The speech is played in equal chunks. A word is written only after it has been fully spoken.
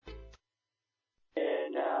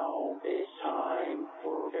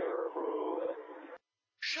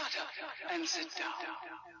and sit down.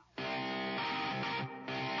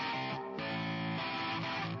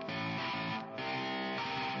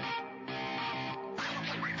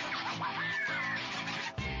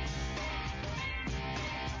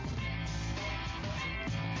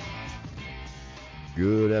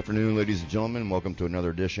 Good afternoon, ladies and gentlemen. Welcome to another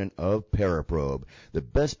edition of Paraprobe, the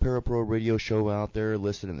best Paraprobe radio show out there,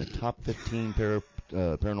 listed in the top 15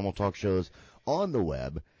 paranormal talk shows on the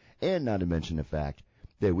web, and not to mention the fact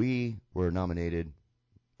that we were nominated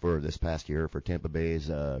for this past year for Tampa Bay's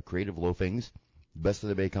Creative Loafing's Best of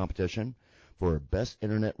the Bay competition for Best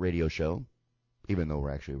Internet Radio Show, even though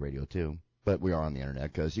we're actually radio too, but we are on the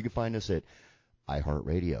Internet because you can find us at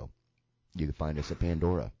iHeartRadio. You can find us at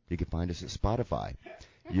Pandora. You can find us at Spotify.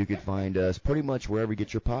 You can find us pretty much wherever you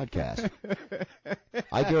get your podcast.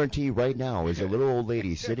 I guarantee right now is a little old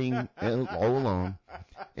lady sitting all alone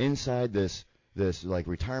inside this like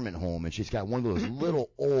retirement home, and she's got one of those little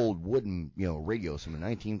old wooden radios from the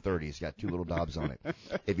 1930s. Got two little knobs on it.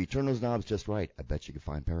 If you turn those knobs just right, I bet you can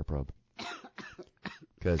find Paraprobe.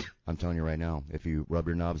 Because I'm telling you right now, if you rub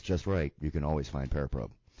your knobs just right, you can always find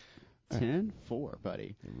Paraprobe. 10-4,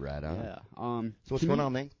 buddy. Right on. Yeah. So what's going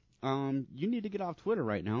on, man? You need to get off Twitter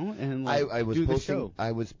right now and I was do posting. the show.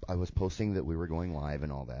 I was posting that we were going live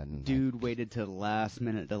and all that. And Dude waited till the last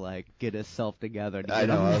minute to get himself together. I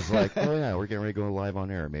know. I was like, oh yeah, we're getting ready to go live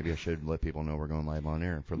on air. Maybe I should let people know we're going live on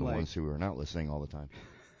air for the ones who are not listening all the time.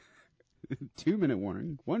 2-minute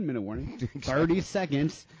warning, 1-minute warning, 30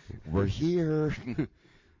 seconds. We're here.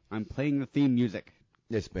 I'm playing the theme music.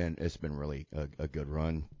 It's been really a good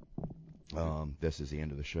run. This is the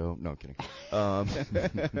end of the show. No, I'm kidding.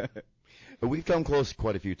 But we've come close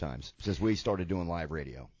quite a few times since we started doing live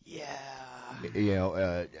radio.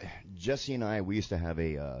 Yeah. Jesse and I, we used to have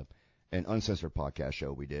an uncensored podcast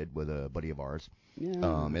show we did with a buddy of ours.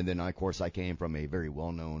 Yeah. And then, of course, I came from a very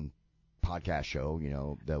well-known podcast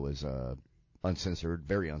show, that was uncensored,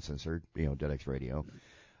 very uncensored, DeadX Radio.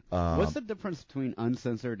 What's the difference between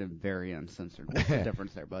uncensored and very uncensored? What's the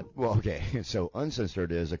difference there, bud? Well, okay. So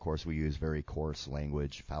uncensored is, of course, we use very coarse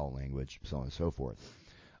language, foul language, so on and so forth.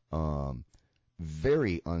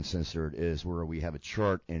 Very uncensored is where we have a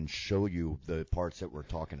chart and show you the parts that we're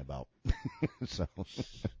talking about. So,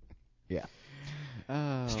 yeah.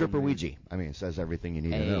 Oh, Stripper man. Ouija. I mean, it says everything you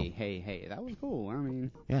need to know. Hey, that was cool. I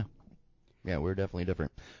mean, Yeah, we're definitely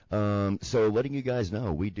different. So letting you guys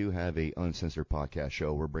know, we do have a uncensored podcast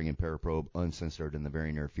show. We're bringing Paraprobe uncensored in the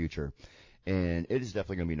very near future. And it is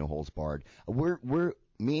definitely going to be no holds barred.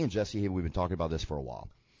 Me and Jesse, we've been talking about this for a while.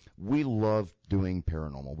 We love doing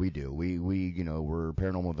paranormal. We do. We're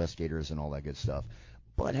paranormal investigators and all that good stuff.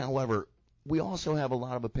 But, however, we also have a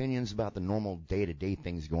lot of opinions about the normal day-to-day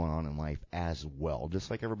things going on in life as well,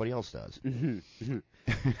 just like everybody else does.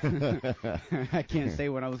 I can't say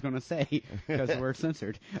what I was going to say because we're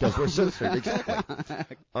censored. Because we're censored, exactly.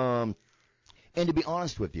 And to be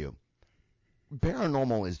honest with you,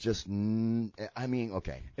 paranormal is just,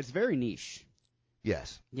 okay. It's very niche.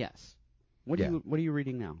 Yes. What are you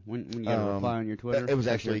reading now? When you got a reply on your Twitter? It was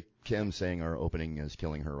actually Kim saying our opening is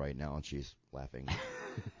killing her right now, and she's laughing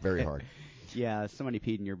very hard. Yeah, somebody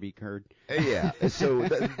peed in your beaker. Yeah. So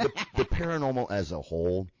the paranormal as a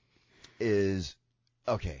whole is,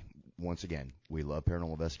 okay, once again, we love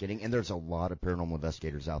paranormal investigating, and there's a lot of paranormal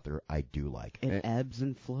investigators out there I do like. It ebbs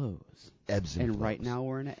and flows. And right now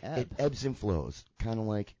we're in an ebb. It ebbs and flows, kind of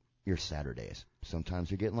like your Saturdays.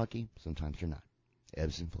 Sometimes you're getting lucky, sometimes you're not.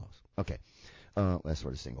 Ebbs and flows. Okay. That's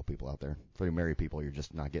for the single people out there. For the married people, you're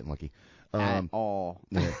just not getting lucky. At all.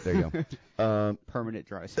 Yeah, there you go. Permanent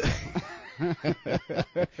dry spell.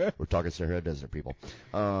 We're talking Sahara Desert people.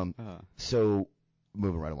 So,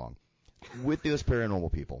 moving right along. With those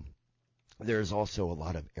paranormal people, there's also a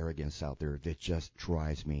lot of arrogance out there that just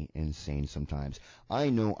drives me insane sometimes. I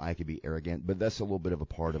know I could be arrogant, but that's a little bit of a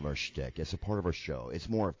part of our shtick. It's a part of our show. It's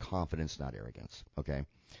more of confidence, not arrogance, okay?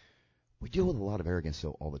 We deal with a lot of arrogance,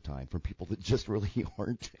 though, all the time from people that just really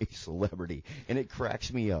aren't a celebrity. And it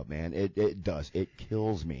cracks me up, man. It does. It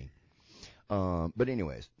kills me. But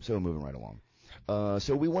anyways, so moving right along.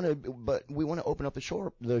 So we want to open up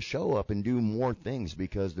the show up and do more things,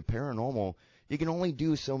 because the paranormal, you can only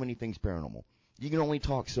do so many things paranormal. You can only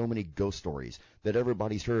talk so many ghost stories that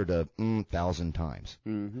everybody's heard 1,000 times.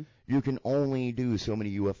 Mm-hmm. You can only do so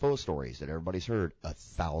many UFO stories that everybody's heard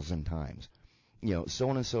 1,000 times. So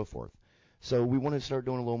on and so forth. So we want to start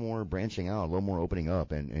doing a little more branching out, a little more opening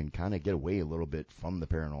up, and kind of get away a little bit from the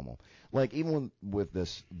paranormal. Like, even with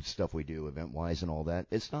this stuff we do, event-wise and all that,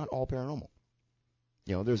 it's not all paranormal.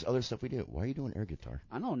 You know, there's other stuff we do. Why are you doing air guitar?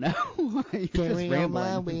 I don't know. You're just Carry on my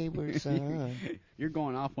rambling. wayward son. You're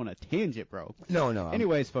going off on a tangent, bro. No.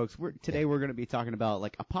 Anyways, folks, today we're going to be talking about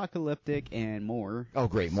like apocalyptic and more. Oh,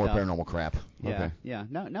 great. More stuff. paranormal crap. Yeah, Okay. yeah.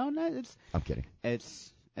 No. I'm kidding.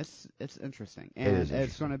 It's interesting, It and is it's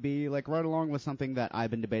interesting. going to be like right along with something that I've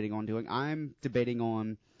been debating on doing. I'm debating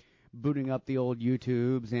on booting up the old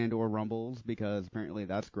YouTubes and or Rumbles because apparently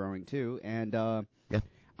that's growing too, and Yeah.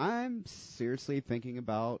 I'm seriously thinking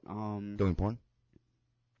about Doing porn?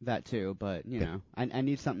 that too, but you Yeah. know, I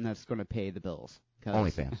need something that's going to pay the bills.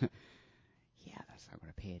 OnlyFans. Yeah, that's not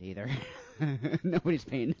going to pay it either. Nobody's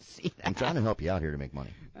paying to see that. I'm trying to help you out here to make money.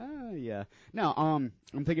 Yeah. No, I'm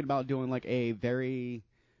thinking about doing like a very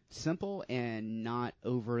simple and not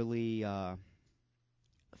overly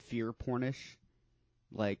fear pornish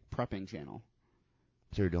like prepping channel.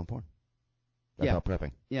 So you're doing porn? Yeah. About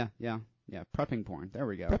prepping. Yeah, prepping porn. There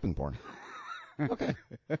we go. Prepping porn. Okay.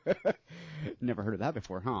 Never heard of that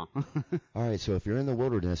before, huh? All right, so if you're in the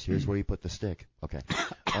wilderness, here's where you put the stick. Okay.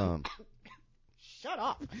 Shut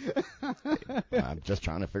up. I'm just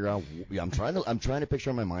trying to figure out. I'm trying to picture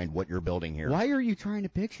in my mind what you're building here. Why are you trying to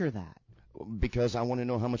picture that? Because I want to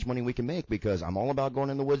know how much money we can make. Because I'm all about going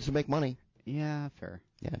in the woods to make money. Yeah, fair.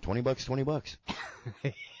 Yeah, $20.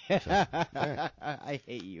 I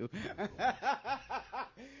hate you.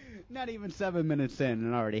 Not even 7 minutes in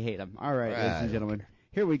and I already hate him. All right, ladies and gentlemen.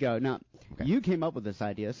 Here we go. Now, you came up with this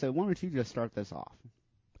idea, so why don't you just start this off?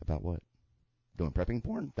 About what? Doing prepping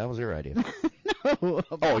porn? That was your idea. No.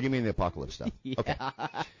 Oh, you mean the apocalypse stuff? Yeah. Okay.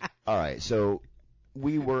 All right. So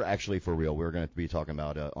we were actually, for real, we were going to be talking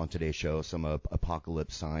about on today's show some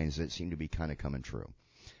apocalypse signs that seem to be kind of coming true.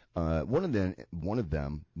 One of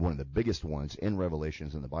the biggest ones in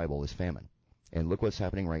Revelations in the Bible is famine. And look what's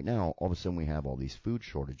happening right now. All of a sudden we have all these food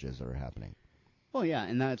shortages that are happening. Well, yeah,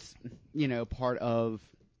 and that's, part of,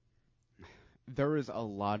 there is a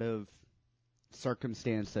lot of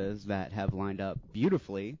circumstances that have lined up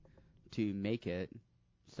beautifully to make it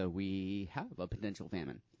so we have a potential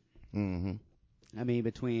famine. Mm-hmm. I mean,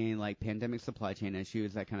 between like pandemic supply chain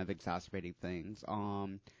issues that kind of exacerbating things,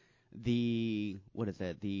 the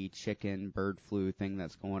chicken bird flu thing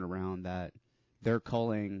that's going around that they're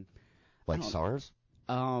calling Like SARS?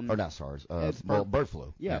 Or not SARS. It's bird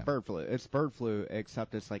flu. Yeah, bird flu. It's bird flu,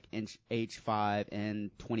 except it's like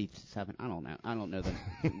H5N27. I don't know the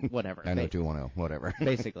whatever. 90210, whatever.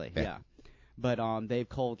 Basically, Yeah. yeah. But they've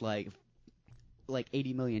called like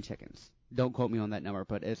 80 million chickens. Don't quote me on that number,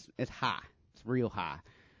 but it's high. It's real high.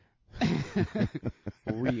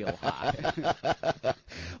 Real high.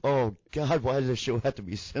 Oh, God, why does this show have to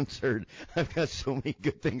be censored? I've got so many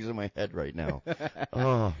good things in my head right now.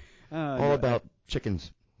 Oh, all about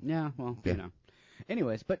chickens. Yeah, well, Yeah.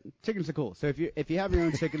 Anyways, but chickens are cool. So if you have your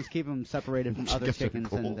own chickens, keep them separated from other Chickens are chickens,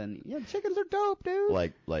 cool. and then chickens are dope, dude.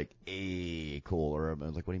 Like cool, or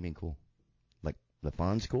like, what do you mean cool? Like the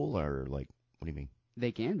fawn's cool, or like, what do you mean?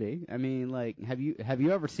 They can be. I mean, like, have you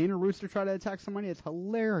ever seen a rooster try to attack somebody? It's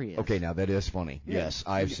hilarious. Okay, now that is funny. Yeah. Yes,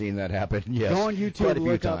 I've seen that happen. Yes, Go on YouTube, quite a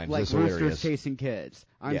few look up times. like It's roosters hilarious. chasing kids.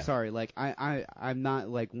 I'm Yeah. sorry, like I'm not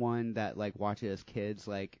like one that like watches kids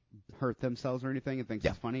like hurt themselves or anything and thinks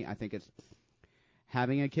Yeah. it's funny. I think it's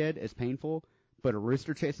having a kid is painful, but a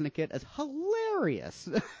rooster chasing a kid is hilarious.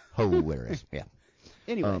 Hilarious. Yeah.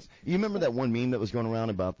 Anyways, You remember that one meme that was going around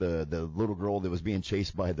about the little girl that was being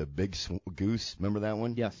chased by the big goose? Remember that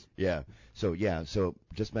one? yes, Yeah. So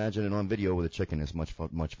just imagine it on video with a chicken is much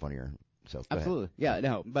funnier. So go absolutely. Yeah,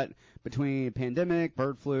 no, but between pandemic,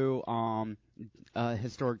 bird flu,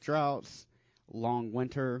 historic droughts, long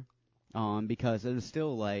winter, because it is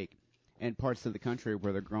still like in parts of the country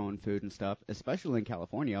where they're growing food and stuff, especially in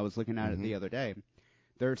California. I was looking at it the other day.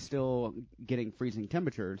 They're still getting freezing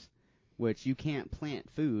temperatures, which you can't plant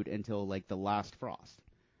food until like the last frost.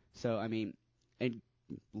 So, I mean, and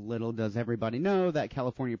little does everybody know that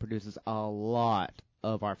California produces a lot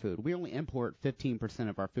of our food. We only import 15%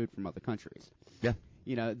 of our food from other countries. Yeah.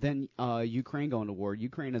 Then Ukraine going to war.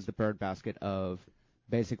 Ukraine is the breadbasket of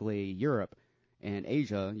basically Europe and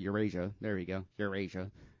Asia, Eurasia. There you go,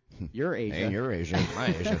 Eurasia. Eurasia. And you're Asian. My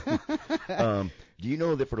Asia. Do you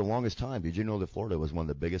know that for the longest time, did you know that Florida was one of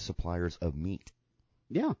the biggest suppliers of meat?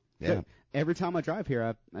 Yeah. Yeah. So every time I drive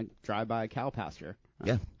here, I drive by a cow pasture.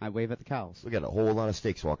 Yeah. I wave at the cows. We got a whole lot of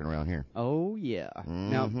steaks walking around here. Oh, yeah.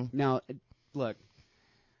 Mhm. Now, look,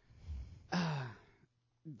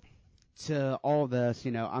 to all this,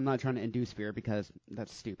 I'm not trying to induce fear because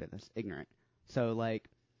that's stupid. That's ignorant. So, like,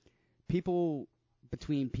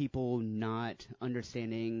 between people not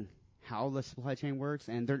understanding how the supply chain works,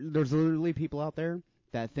 and there's literally people out there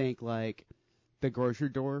that think, like, the grocery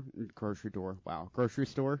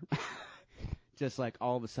store, just like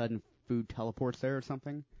all of a sudden food teleports there or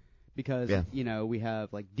something, because we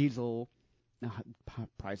have like diesel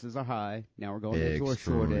prices are high. Now we're going into a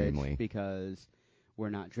shortage because we're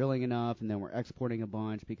not drilling enough, and then we're exporting a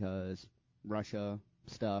bunch because Russia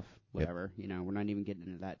stuff, whatever. We're not even getting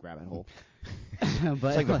into that rabbit hole. But it's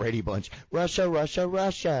like the Brady Bunch. Russia, Russia,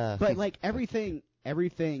 Russia. But like everything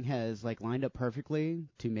has like lined up perfectly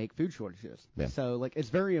to make food shortages. Yeah. So like it's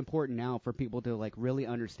very important now for people to like really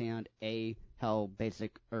understand how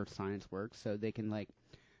basic earth science works, so they can like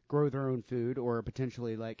grow their own food, or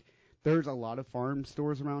potentially like there's a lot of farm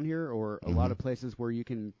stores around here, or a lot of places where you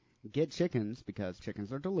can get chickens because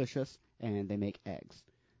chickens are delicious and they make eggs.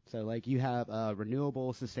 So like you have a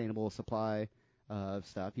renewable, sustainable supply of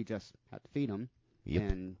stuff. You just have to feed them. Yep.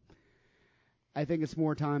 And I think it's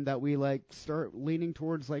more time that we like start leaning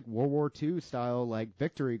towards like World War II style like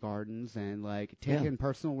victory gardens and like taking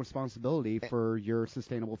personal responsibility for your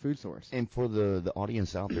sustainable food source. And for the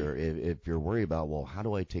audience out there, if you're worried about, well, how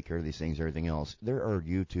do I take care of these things, everything else, there are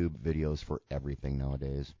YouTube videos for everything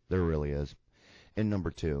nowadays. There really is. And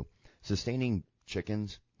number 2, sustaining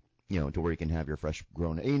chickens, to where you can have your fresh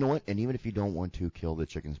grown. And you know what? And even if you don't want to kill the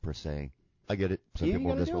chickens per se, I get it. Some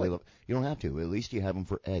people just really love. You don't have to. At least you have them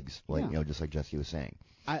for eggs, just like Jesse was saying.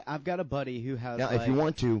 I've got a buddy who has. Now, if you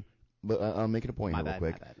want to, but I'll make it a point here real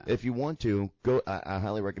quick. If you want to go, I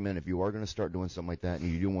highly recommend if you are going to start doing something like that,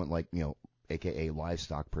 and you do want AKA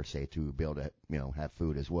livestock per se, to be able to have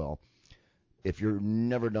food as well. If you've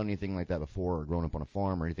never done anything like that before, or grown up on a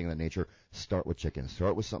farm or anything of that nature, start with chickens.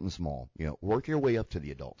 Start with something small. Work your way up to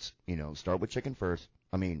the adults. Start with chicken first.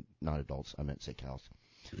 I mean, not adults. I meant to say cows.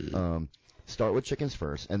 Start with chickens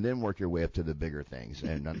first, and then work your way up to the bigger things.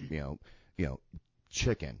 And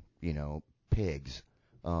chicken. Pigs.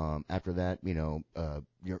 After that,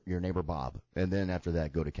 your neighbor Bob, and then after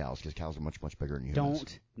that, go to cows, because cows are much bigger than humans.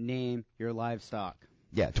 Don't name your livestock.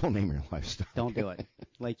 Yeah, don't name your livestock. Don't do it.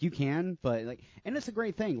 Like, you can, but like, and it's a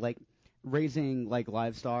great thing, like raising like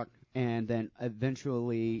livestock, and then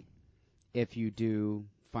eventually, if you do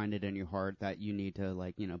find it in your heart that you need to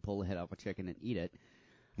like pull the head off a chicken and eat it.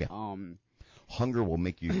 Yeah. Hunger will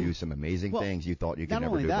make you do some amazing things you thought you could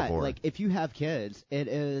never do before. Not only that, like if you have kids, it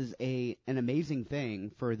is an amazing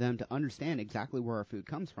thing for them to understand exactly where our food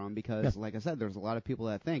comes from, because like I said, there's a lot of people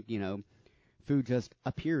that think, food just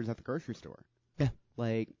appears at the grocery store. Yeah.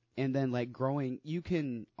 Like, and then like growing, you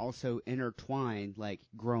can also intertwine like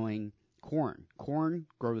growing corn. Corn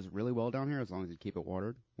grows really well down here as long as you keep it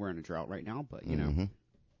watered. We're in a drought right now, but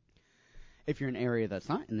if you're in an area that's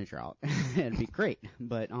not in the drought, it'd be great.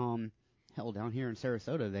 But hell, down here in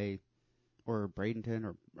Sarasota, or Bradenton,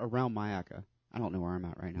 or around Mayaca. I don't know where I'm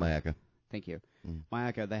at right now. Mayaca. Thank you.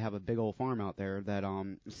 Mayaca, they have a big old farm out there that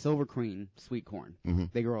Silver Queen sweet corn.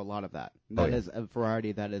 They grow a lot of that. That is a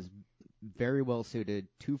variety that is very well suited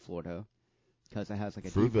to Florida, because it has like a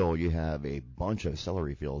Fruitville. You have a bunch of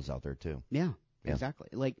celery fields out there too. Yeah. Exactly.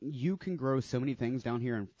 Like, you can grow so many things down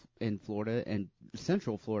here in Florida, and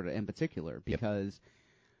Central Florida in particular, because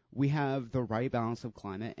we have the right balance of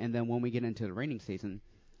climate, and then when we get into the raining season,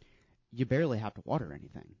 you barely have to water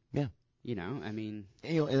anything. Yeah. I mean...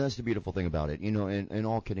 And that's the beautiful thing about it. And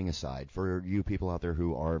all kidding aside, for you people out there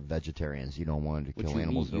who are vegetarians, you don't want to kill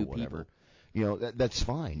animals or whatever, that's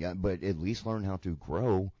fine. But at least learn how to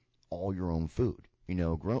grow all your own food.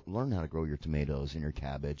 Learn how to grow your tomatoes and your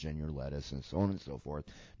cabbage and your lettuce and so on and so forth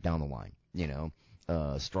down the line.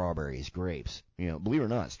 Strawberries, grapes. Believe it or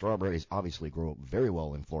not, strawberries obviously grow very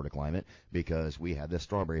well in Florida climate, because we have this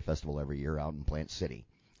strawberry festival every year out in Plant City.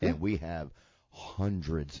 And we have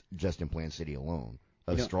hundreds just in Plant City alone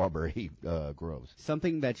of strawberry groves.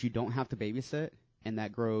 Something that you don't have to babysit, and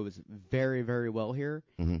that grows very, very well here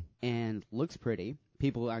and looks pretty.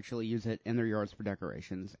 People actually use it in their yards for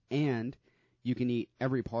decorations, and you can eat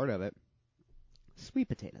every part of it. Sweet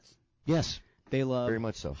potatoes. Yes. They love very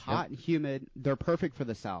much so. Hot and humid. They're perfect for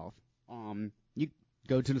the South. You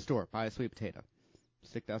go to the store, buy a sweet potato,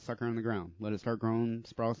 stick that sucker on the ground, let it start growing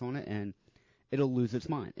sprouts on it, and it'll lose its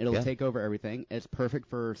mind. It'll take over everything. It's perfect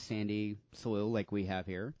for sandy soil like we have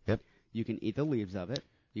here. Yep. You can eat the leaves of it.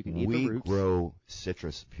 You can eat the roots. We grow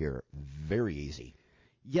citrus here very easy.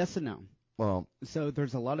 Yes and no. Well, so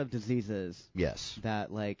there's a lot of diseases. Yes.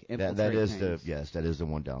 That like infiltrate that is things. that is the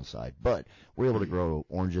one downside. But we're able to grow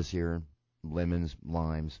oranges here, lemons,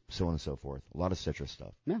 limes, so on and so forth. A lot of citrus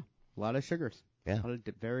stuff. Yeah. A lot of sugars. Yeah. A lot of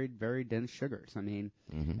very, very dense sugars. I mean,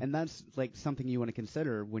 and that's like something you want to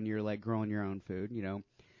consider when you're like growing your own food.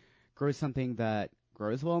 Grow something that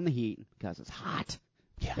grows well in the heat because it's hot.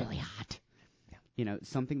 Yeah. Really hot. Yeah.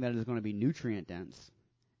 Something that is going to be nutrient dense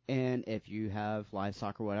And if you have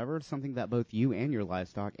livestock or whatever, something that both you and your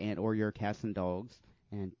livestock and or your cats and dogs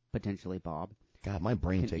and potentially Bob. God, my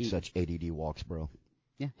brain Can takes eat. such ADD walks, bro.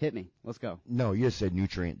 Yeah, hit me. Let's go. No, you just said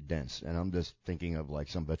nutrient dense, and I'm just thinking of like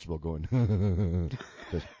some vegetable going.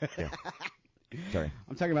 Just, yeah. Sorry.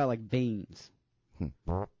 I'm talking about like beans.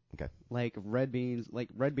 Okay. Like red beans.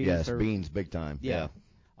 Yes, are, beans, big time. Yeah.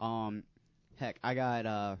 Heck, I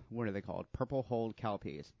got, what are they called? Purple hulled cow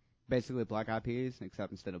peas. Basically black eyed peas,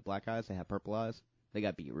 except instead of black eyes, they have purple eyes. They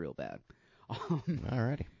got beat real bad.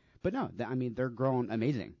 Alrighty. But no, I mean, they're growing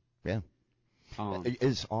amazing. Yeah.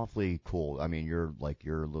 It's awfully cool. I mean,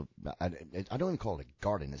 I don't even call it a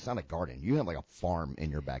garden. It's not a garden. You have like a farm in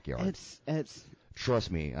your backyard. It's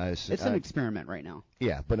Trust me. it's an experiment right now.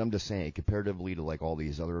 Yeah, but I'm just saying, comparatively to like all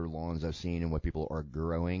these other lawns I've seen and what people are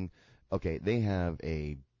growing, okay, they have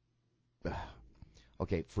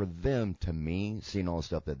okay, for them, to me, seeing all the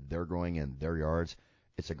stuff that they're growing in their yards,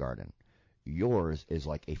 it's a garden. Yours is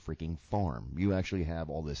like a freaking farm. You actually have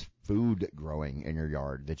all this food growing in your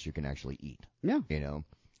yard that you can actually eat. Yeah. You know?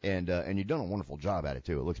 And you've done a wonderful job at it,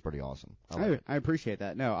 too. It looks pretty awesome. I appreciate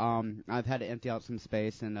that. No, I've had to empty out some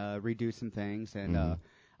space and redo some things, and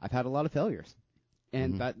I've had a lot of failures.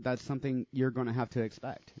 And that's something you're going to have to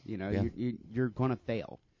expect. You know, Yeah. you're going to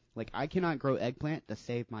fail. Like, I cannot grow eggplant to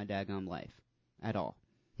save my daggone life at all.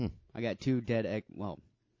 I got 2 dead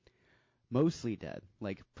mostly dead,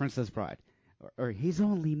 like Princess Bride. Or he's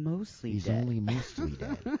only mostly He's dead. only mostly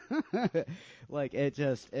dead. Like,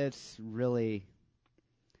 it's really,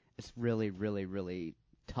 really, really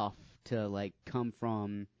tough to, like, come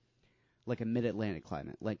from, like, a mid-Atlantic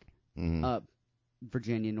climate. Like,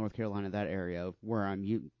 Virginia, North Carolina, that area where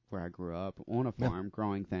I grew up on a farm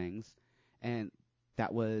growing things, and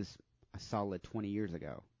that was a solid 20 years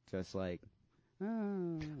ago. Just like,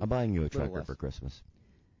 I'm buying you a tractor for Christmas.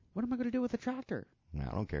 What am I going to do with a tractor? I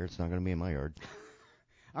don't care. It's not going to be in my yard.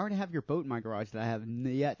 I already have your boat in my garage that I have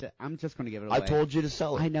yet to. I'm just going to give it away. I told you to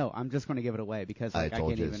sell it. I know. I'm just going to give it away because like, I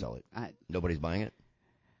told can't you even, to sell it. I Nobody's buying it?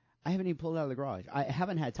 haven't even pulled it out of the garage. I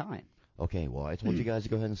haven't had time. Okay, well, I told you guys to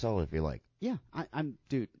go ahead and sell it if you like. Yeah, I'm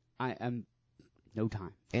no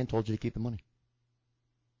time. And told you to keep the money.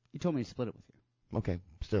 You told me to split it with you. Okay,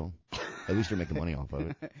 still. At least you're making money off of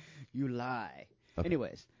it. You lie. Okay.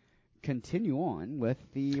 Anyways, continue on with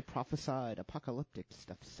the prophesied apocalyptic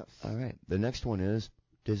stuff. All right. The next one is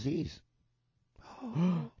disease.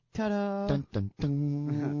 Ta-da! Dun, dun,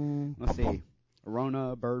 dun. Let's Pum, see. pum.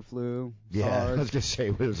 Rona, bird flu, Yeah, I SARS. was going to say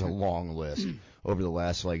it was a long list over the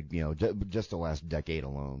last, just the last decade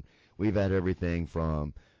alone. We've had everything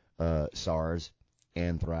from SARS,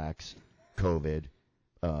 anthrax, COVID,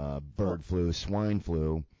 bird flu, swine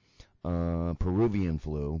flu, Peruvian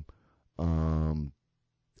flu,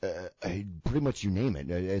 pretty much you name it,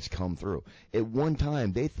 it's come through. At one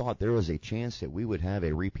time, they thought there was a chance that we would have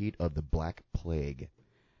a repeat of the Black Plague.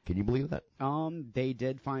 Can you believe that? They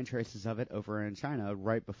did find traces of it over in China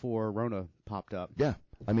right before Rona popped up. Yeah.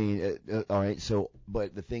 I mean, all right, so,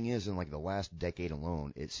 but the thing is, in like the last decade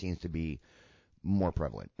alone, it seems to be more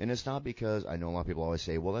prevalent. And it's not because, I know a lot of people always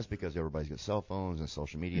say, well, that's because everybody's got cell phones and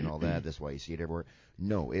social media and all that, that's why you see it everywhere.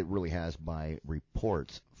 No, it really has, by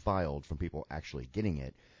reports filed from people actually getting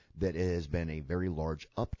it, that it has been a very large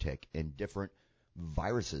uptick in different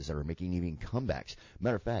viruses that are making even comebacks.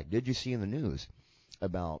 Matter of fact, did you see in the news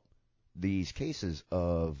about these cases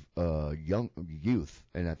of young youth,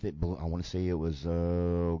 and I want to say it was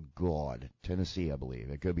Tennessee, I believe.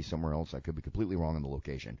 It could be somewhere else. I could be completely wrong on the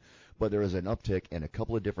location, but there was an uptick in a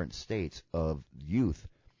couple of different states of youth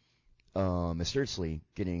mysteriously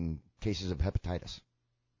getting cases of hepatitis.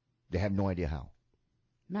 They have no idea how.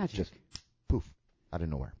 Magic. Just poof, out of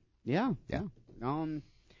nowhere. Yeah. Yeah.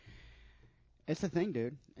 It's a thing,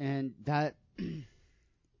 dude, and that.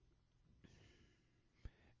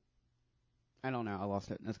 I don't know. I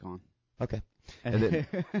lost it. It's gone. Okay. And then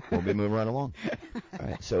we'll be moving right along. All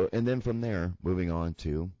right. So, and then from there, moving on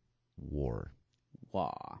to war.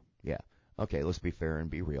 Wah. Yeah. Okay, let's be fair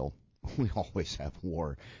and be real. We always have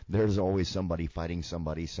war. There's always somebody fighting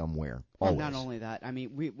somebody somewhere. Well, Always. not only that. I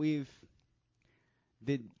mean, we've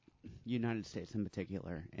the United States in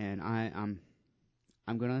particular, and I'm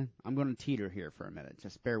gonna teeter here for a minute.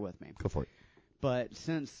 Just bear with me. Go for it. But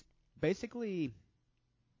since basically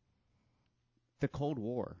the Cold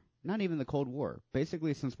War, not even the Cold War,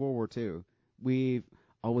 basically since World War II, we've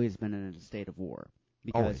always been in a state of war.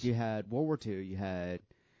 Because Always. you had World War II, you had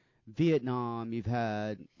Vietnam, you've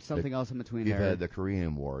had something else in between You've there. had the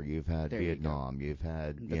Korean War. You've had There you Vietnam. You've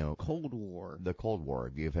had, the Cold War. the Cold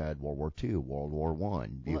War. You've had World War II, World War I.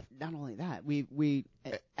 Well, not only that,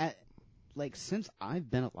 like since I've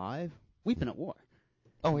been alive, we've been at war.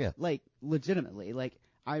 Oh, yeah. Like, legitimately. Like,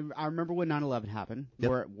 I remember when 9/11 happened. Yep.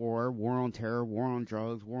 We're at war on terror, war on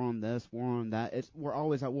drugs, war on this, war on that. We're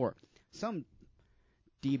always at war. Some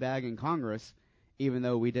D-bag in Congress, even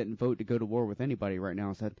though we didn't vote to go to war with anybody right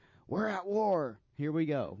now, said, we're at war. Here we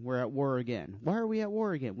go. We're at war again. Why are we at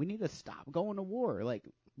war again? We need to stop going to war. Like,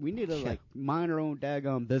 we need to, like, mind our own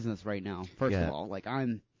daggone business right now, first of all. Like,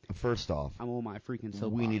 First off, I'm on my freaking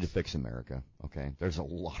soapbox. we need to fix America, okay? There's a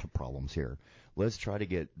lot of problems here. Let's try to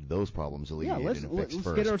get those problems alleviated and fixed let's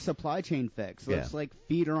first. get our supply chain fixed. Yeah. Let's, like,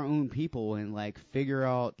 feed our own people and, like, figure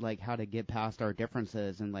out, like, how to get past our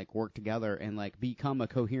differences and, like, work together and, like, become a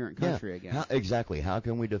coherent country again. Exactly. How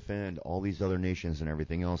can we defend all these other nations and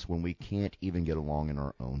everything else when we can't even get along in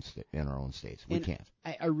our own states? We can't.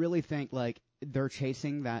 I really think, like, they're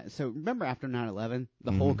chasing that. So remember after 9/11,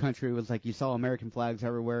 the whole country was like, you saw American flags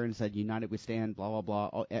everywhere and said, United we stand, blah, blah,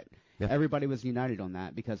 blah. Everybody was united on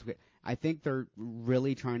that because I think they're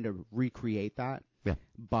really trying to recreate that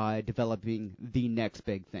by developing the next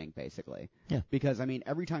big thing, basically. Yeah. Because, I mean,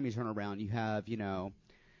 every time you turn around, you have, you know,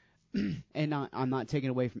 and I'm not taking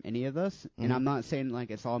away from any of this, and I'm not saying,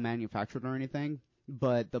 like, it's all manufactured or anything,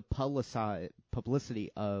 but the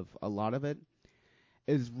publicity of a lot of it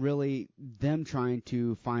is really them trying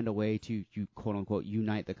to find a way to, quote unquote,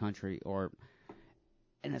 unite the country,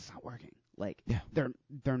 and it's not working. Like,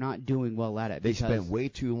 they're not doing well at it. They spent way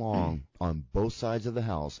too long on both sides of the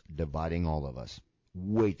house dividing all of us.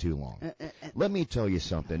 Way too long. Let me tell you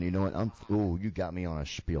something. You know what? You got me on a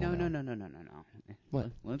spiel. No. now. What?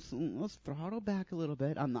 Let's throttle back a little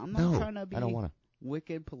bit. I'm not trying to be I don't want to.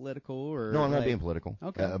 wicked political or. No, I'm not like, being political.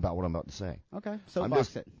 Okay. About what I'm about to say. Okay. So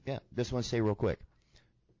box it. Yeah. Just want to say real quick.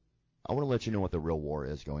 I want to let you know what the real war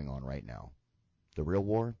is going on right now. The real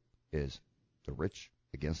war is the rich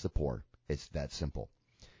against the poor. It's that simple.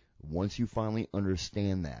 Once you finally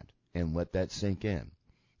understand that and let that sink in,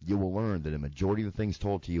 you will learn that a majority of the things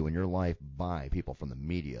told to you in your life by people from the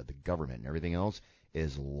media, the government, and everything else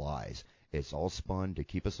is lies. It's all spun to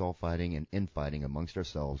keep us all fighting and infighting amongst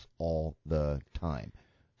ourselves all the time.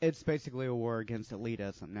 It's basically a war against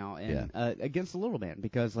elitism now, and against the little man,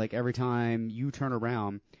 because, like, every time you turn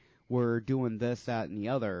around, we're doing this, that, and the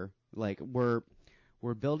other. Like, we're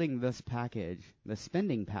building this package, the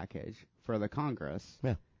spending package for the Congress.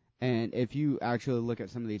 Yeah. And if you actually look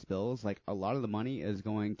at some of these bills, like, a lot of the money is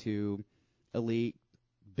going to elite,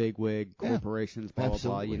 bigwig corporations, blah, blah,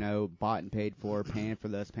 blah, you know, bought and paid for, paying for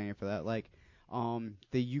this, paying for that. Like,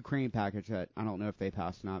 the Ukraine package that I don't know if they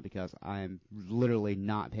passed or not because I'm literally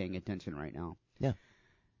not paying attention right now. Yeah.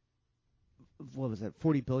 What was it,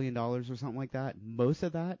 $40 billion or something like that? Most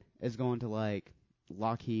of that is going to, like,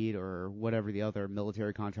 Lockheed or whatever the other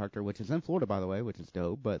military contractor, which is in Florida, by the way, which is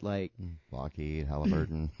dope, but, like... Lockheed,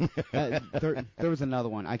 Halliburton. There was another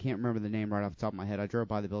one. I can't remember the name right off the top of my head. I drove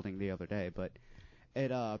by the building the other day, but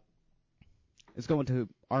it's going to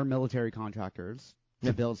our military contractors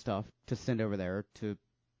to build stuff, to send over there.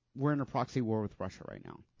 We're in a proxy war with Russia right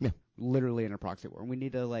now. Yeah. Literally in a proxy war. And we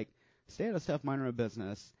need to, like, stay out of stuff, mind our own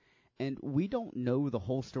business. And we don't know the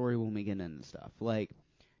whole story when we get into stuff. Like,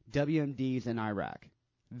 WMDs in Iraq.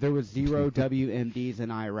 There was 0 WMDs in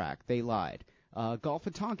Iraq. They lied. Gulf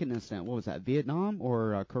of Tonkin incident. What was that, Vietnam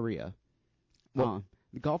or Korea? Well,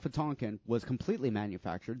 the Gulf of Tonkin was completely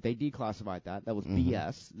manufactured. They declassified that. That was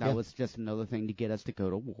BS. That was just another thing to get us to go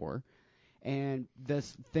to war. And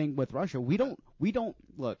this thing with Russia, we don't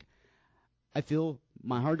look. I feel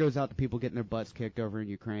my heart goes out to people getting their butts kicked over in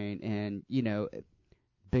Ukraine, and, you know,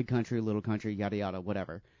 big country, little country, yada yada,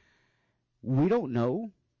 whatever. We don't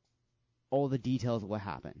know all the details of what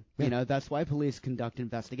happened. Yeah. You know, that's why police conduct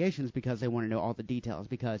investigations, because they want to know all the details.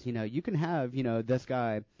 Because, you know, you can have, you know, this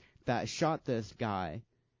guy that shot this guy,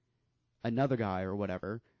 another guy or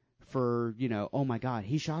whatever, for, you know, oh my God,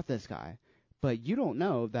 he shot this guy. But you don't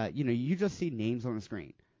know that, you know, you just see names on the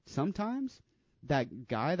screen. Sometimes that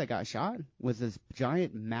guy that got shot was this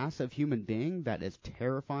giant, massive human being that is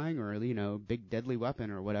terrifying, or, you know, big deadly weapon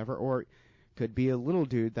or whatever, or could be a little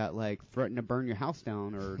dude that, like, threatened to burn your house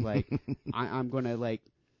down, or, like, I'm going to, like,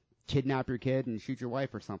 kidnap your kid and shoot your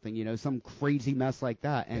wife or something, you know, some crazy mess like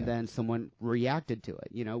that, and then someone reacted to it.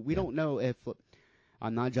 You know, we don't know if –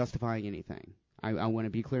 I'm not justifying anything. I want to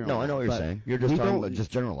be clear on that. No, I know what you're saying. You're just talking about just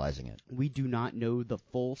generalizing it. We do not know the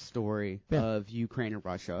full story of Ukraine and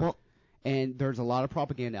Russia. Well, and there's a lot of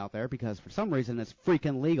propaganda out there because for some reason it's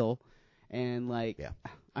freaking legal. And, like,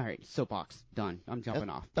 all right, soapbox, done. I'm jumping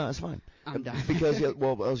off. No, that's fine. I'm done. Because,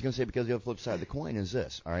 well, I was going to say, because the other flip side of the coin is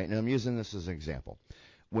this, all right? And I'm using this as an example.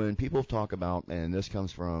 When people talk about, and this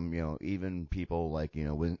comes from, you know, even people like, you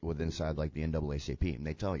know, with inside like the NAACP, and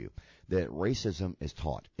they tell you that racism is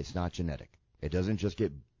taught. It's not genetic. It doesn't just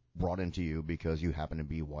get brought into you because you happen to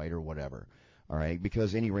be white or whatever. All right?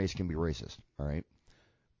 Because any race can be racist. All right?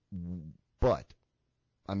 But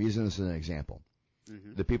I'm using this as an example.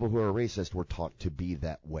 Mm-hmm. The people who are racist were taught to be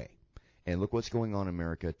that way. And look what's going on in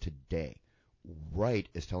America today. Right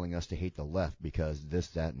is telling us to hate the left because this,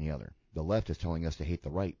 that, and the other. The left is telling us to hate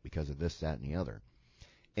the right because of this, that, and the other.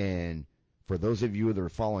 And for those of you that are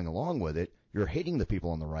following along with it, you're hating the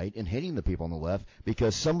people on the right and hating the people on the left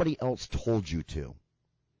because somebody else told you to.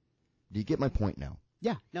 Do you get my point now?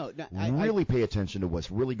 Yeah, no, Really pay attention to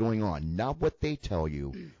what's really going on, not what they tell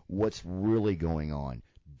you, what's really going on.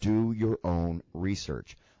 Do your own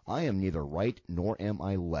research. I am neither right nor am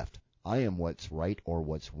I left. I am what's right or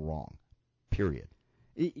what's wrong. Period.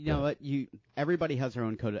 You know what? Everybody has their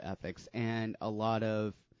own code of ethics, and a lot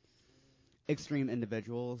of extreme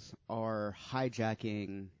individuals are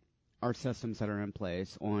hijacking our systems that are in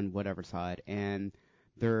place on whatever side, and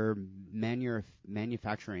they're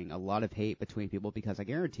manufacturing a lot of hate between people because I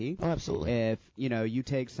guarantee, Oh, absolutely. if you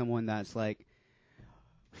take someone that's like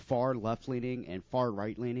far left leaning and far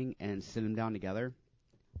right leaning and sit them down together,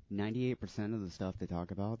 98% of the stuff they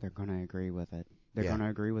talk about, they're going to agree with it. They're going to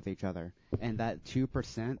agree with each other. And that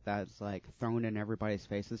 2% that's like thrown in everybody's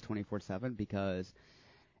faces 24/7 because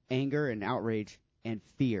anger and outrage and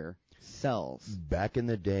fear sells. Back in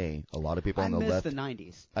the day, a lot of people on the I left. miss the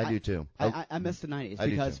 90s. I do too. I miss the 90s I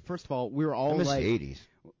do because too. first of all, we were all I miss like, the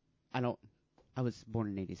 80s. I was born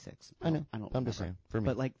in 86. I know. I don't I'm just remember. saying. For me.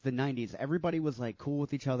 But like the 90s, everybody was like cool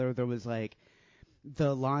with each other. There was like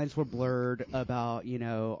the lines were blurred about,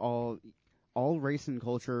 all race and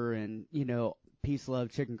culture and, peace, love,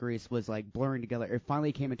 chicken grease was like blurring together. It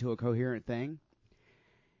finally came into a coherent thing.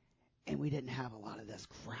 And we didn't have a lot of this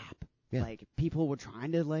crap. Yeah. Like people were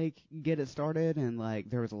trying to like get it started and like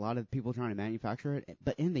there was a lot of people trying to manufacture it.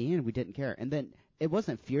 But in the end, we didn't care. And then it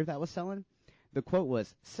wasn't fear that was selling. The quote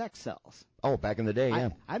was sex sells. Oh, back in the day, yeah.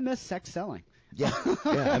 I miss sex selling. Yeah,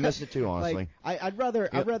 I miss it too, honestly. Like, I'd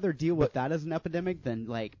rather deal with that as an epidemic than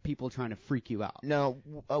like people trying to freak you out. Now,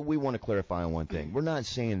 we want to clarify on one thing. We're not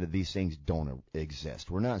saying that these things don't exist.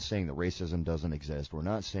 We're not saying that racism doesn't exist. We're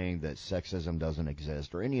not saying that sexism doesn't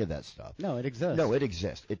exist or any of that stuff. No, it exists. No, it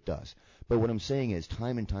exists. It does. But what I'm saying is,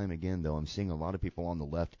 time and time again, though, I'm seeing a lot of people on the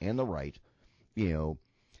left and the right,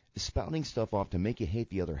 spouting stuff off to make you hate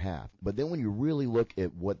the other half. But then when you really look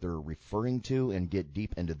at what they're referring to and get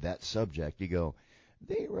deep into that subject, you go,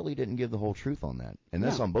 they really didn't give the whole truth on that. And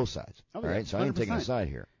that's on both sides. Oh, all right? So I ain't taking a side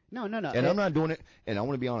here. No. And I'm not doing it, and I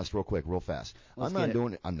want to be honest real quick, real fast. I'm not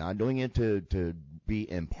doing it to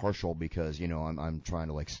be impartial because, I'm trying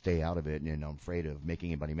to like stay out of it and I'm afraid of making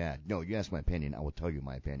anybody mad. No, you ask my opinion, I will tell you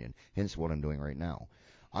my opinion. Hence what I'm doing right now.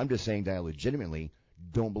 I'm just saying that I legitimately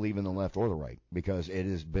don't believe in the left or the right because it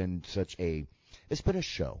has been it's been a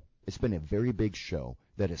show. It's been a very big show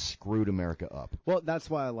that has screwed America up. Well, that's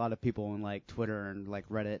why a lot of people on like Twitter and like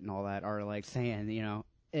Reddit and all that are like saying,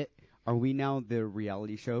 are we now the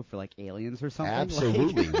reality show for like aliens or something?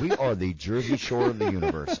 Absolutely. We are the Jersey Shore of the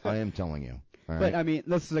universe. I am telling you. All right? But I mean,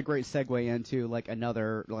 this is a great segue into like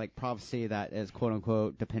another like prophecy that is quote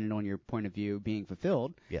unquote dependent on your point of view being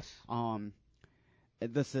fulfilled. Yes.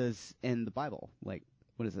 This is in the Bible. Like,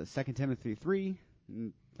 what is it? 2 Timothy 3,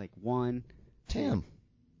 like 1. Tim.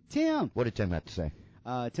 What did Tim have to say?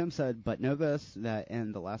 Tim said, "But know this, that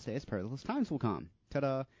in the last days perilous times will come.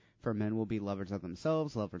 Ta-da! For men will be lovers of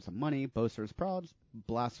themselves, lovers of money, boasters, proud,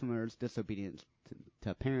 blasphemers, disobedient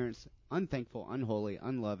to parents, unthankful, unholy,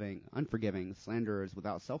 unloving, unforgiving, slanderers,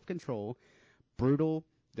 without self-control, brutal,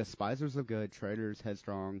 despisers of good, traitors,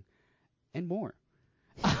 headstrong, and more."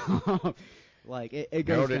 Like it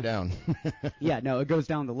goes. Narrowed it down. Yeah, no, it goes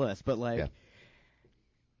down the list, but like, yeah.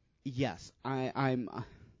 Yes, I'm.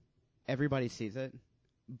 Everybody sees it,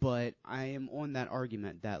 but I am on that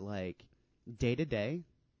argument that like day to day,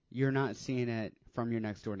 you're not seeing it from your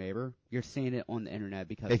next door neighbor. You're seeing it on the internet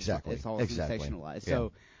because it's all sensationalized. Yeah.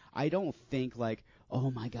 So I don't think like,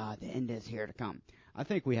 oh my God, the end is here to come. I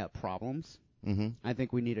think we have problems. Mm-hmm. I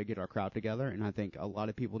think we need to get our crowd together, and I think a lot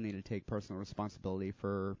of people need to take personal responsibility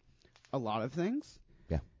for a lot of things.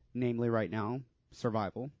 Yeah. Namely, right now,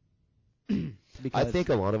 survival. I think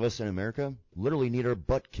a lot of us in America literally need our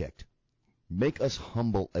butt kicked. Make us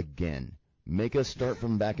humble again. Make us start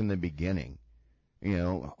from back in the beginning.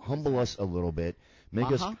 Humble us a little bit.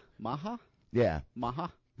 Make us. Maha? Yeah.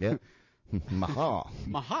 Maha? Yeah. Maha.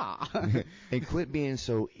 Maha. And quit being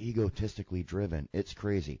so egotistically driven. It's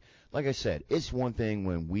crazy. Like I said, it's one thing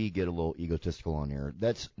when we get a little egotistical on here.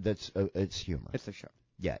 It's humor. It's a show.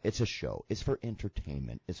 Yeah, it's a show. It's for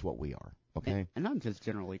entertainment. It's what we are. Okay. And I'm just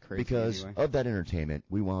generally crazy Because anyway. of that entertainment,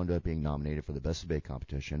 we wound up being nominated for the Best Debate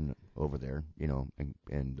competition over there,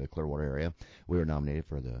 in the Clearwater area. We were nominated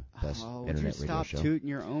for the Best Would you Internet Radio stop Show. tooting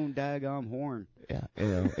your own daggum horn? Yeah,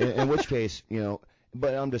 in which case,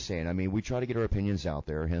 but I'm just saying, I mean, we try to get our opinions out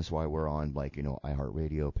there, hence why we're on,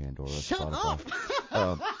 iHeartRadio, Pandora, Shut Spotify.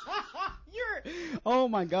 up! Oh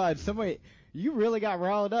my God! You really got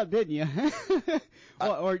riled up, didn't you?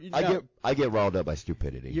 I get riled up by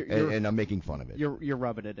stupidity, and I'm making fun of it. You're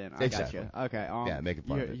rubbing it in. I Exactly. got you. Okay. Yeah, making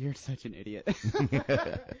fun of it. You're such an idiot.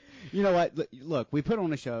 You know what? Look, we put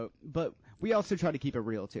on a show, but we also try to keep it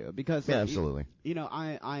real too, because absolutely.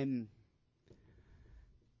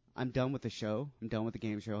 I'm done with the show. I'm done with the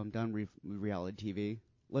game show. I'm done with reality TV.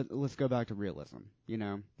 Let's go back to realism.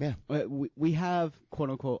 Yeah. We have quote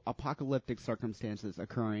unquote apocalyptic circumstances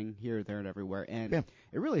occurring here, there, and everywhere, and Yeah.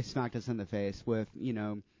 it really smacked us in the face with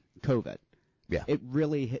COVID. Yeah. It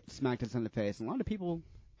really smacked us in the face. And a lot of people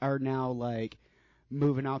are now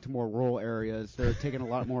moving out to more rural areas. They're taking a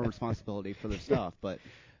lot more responsibility for their stuff. But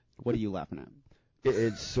what are you laughing at?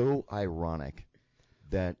 It's so ironic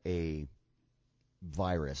that a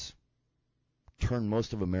virus turned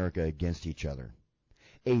most of America against each other.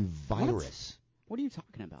 A virus. What are you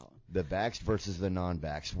talking about? The vaxxed versus the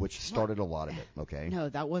non-vaxxed, which started a lot of it, okay? No,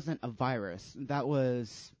 that wasn't a virus. That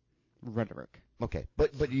was rhetoric. Okay,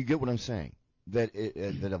 but you get what I'm saying. That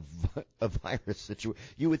a virus situation,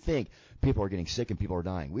 you would think people are getting sick and people are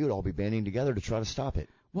dying. We would all be banding together to try to stop it.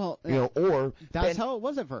 Well, or that's how it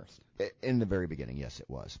was at first. In the very beginning, yes, it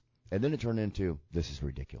was. And then it turned into, this is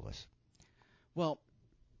ridiculous. Well,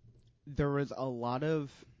 there was a lot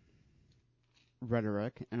of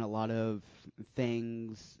rhetoric and a lot of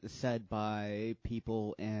things said by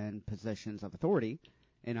people in positions of authority,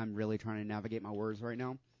 and I'm really trying to navigate my words right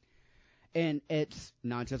now. And it's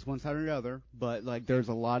not just one side or the other, but there's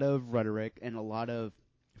a lot of rhetoric and a lot of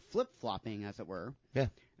flip-flopping, as it were, Yeah.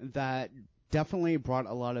 that definitely brought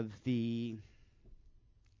a lot of the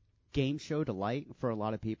game show to light for a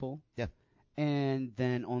lot of people. Yeah. And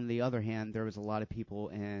then on the other hand, there was a lot of people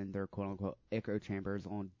in their quote-unquote echo chambers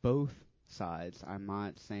on both sides. I'm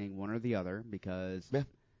not saying one or the other because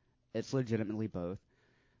it's legitimately both.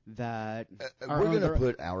 That we're going to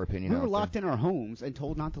put our opinion out there. We were locked in our homes and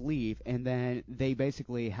told not to leave, and then they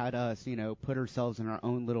basically had us, put ourselves in our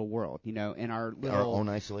own little world, in our little our own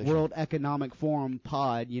isolation. World Economic Forum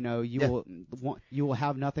pod. You will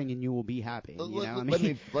have nothing and you will be happy. Let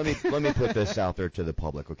me put this out there to the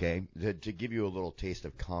public, okay? To give you a little taste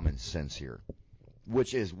of common sense here,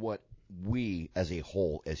 which is what we as a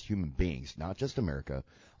whole, as human beings, not just America,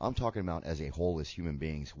 I'm talking about as a whole as human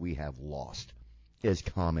beings, we have lost. Is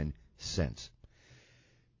common sense.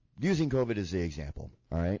 Using COVID as the example,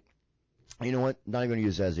 all right? You know what? Not even going to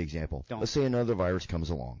use that as the example. Don't. Let's say another virus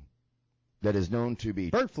comes along that is known to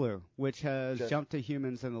be bird flu, which has jumped to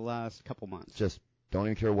humans in the last couple months. Just don't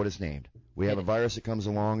even care what it's named. We have a virus that comes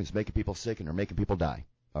along, it's making people sick, and they're making people die,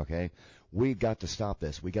 okay? We've got to stop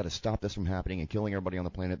this. We've got to stop this from happening and killing everybody on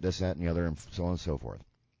the planet, this, that, and the other, and so on and so forth.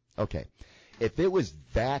 Okay. If it was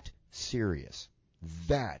that serious,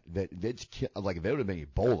 if it would have been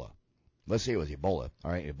Ebola, let's say it was Ebola,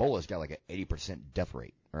 all right? Ebola's got an 80% death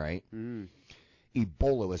rate, all right?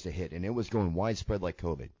 Ebola was the hit, and it was going widespread like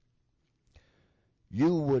COVID.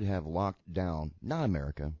 You would have locked down, not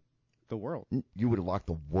America, the world. You would have locked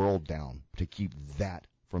the world down to keep that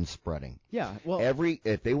from spreading. Yeah, well,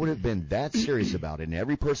 if they would have been that serious about it, and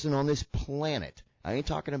every person on this planet, I ain't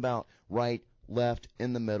talking about right, left,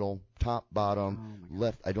 in the middle, top, bottom,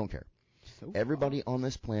 left, I don't care. Everybody on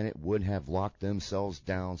this planet would have locked themselves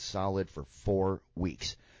down solid for 4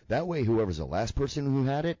 weeks. That way, whoever's the last person who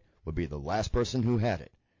had it would be the last person who had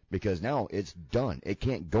it. Because now it's done. It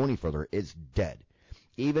can't go any further. It's dead.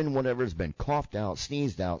 Even whatever's been coughed out,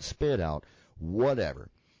 sneezed out, spit out, whatever,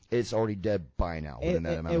 it's already dead by now within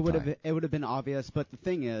that amount of time. It would have been obvious, but the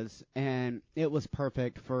thing is, and it was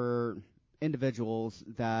perfect for individuals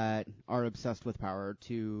that are obsessed with power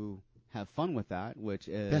to have fun with that, which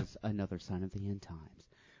is another sign of the end times.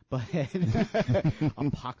 But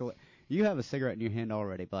apocalypse. You have a cigarette in your hand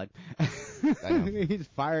already, bud. I know. He's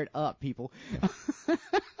fired up, people.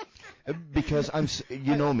 Because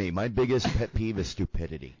you know me, my biggest pet peeve is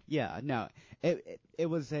stupidity. Yeah, no. It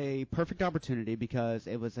was a perfect opportunity because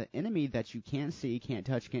it was an enemy that you can't see, can't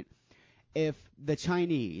touch, can't. If the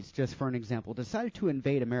Chinese, just for an example, decided to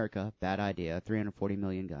invade America, bad idea, 340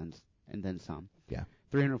 million guns, and then some. Yeah.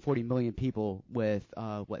 340 million people with,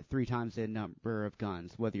 3 times the number of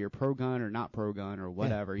guns, whether you're pro-gun or not pro-gun or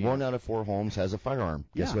whatever. Yeah. 1 out of 4 homes has a firearm.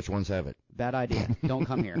 Guess which ones have it? Bad idea. Don't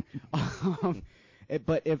come here.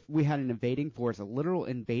 But if we had an invading force, a literal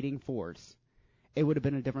invading force, it would have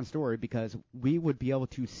been a different story because we would be able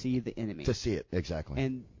to see the enemy. To see it, exactly.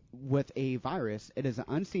 And with a virus, it is an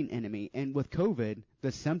unseen enemy. And with COVID,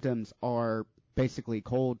 the symptoms are basically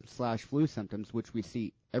cold/flu symptoms, which we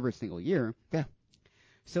see every single year. Yeah.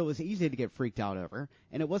 So it was easy to get freaked out over.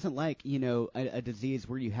 And it wasn't like, a disease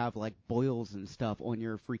where you have like boils and stuff on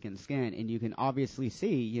your freaking skin and you can obviously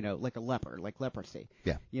see, like a leper, like leprosy.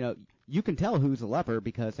 Yeah. You can tell who's a leper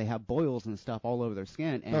because they have boils and stuff all over their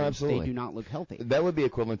skin and absolutely. they do not look healthy. That would be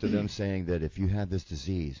equivalent to them saying that if you have this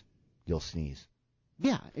disease, you'll sneeze.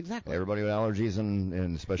 Yeah, exactly. Everybody with allergies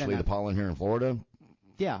and especially the pollen here in Florida.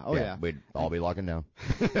 Yeah, yeah. We'd all be locking down.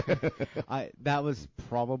 That was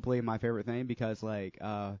probably my favorite thing because,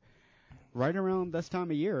 right around this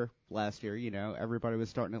time of year last year, everybody was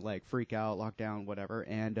starting to, freak out, lock down, whatever,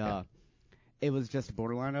 and it was just a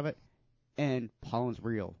borderline of it. And pollen's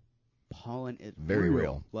real. Pollen is very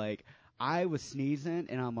real. Like, I was sneezing,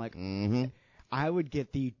 and I'm like, mm-hmm. I would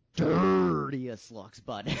get the dirtiest looks,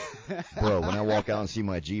 bud. Bro, when I walk out and see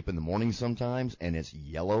my Jeep in the morning sometimes, and it's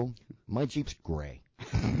yellow, my Jeep's gray.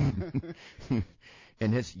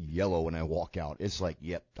 And it's yellow when I walk out. It's like,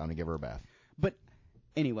 yep, time to give her a bath. But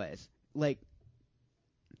anyways,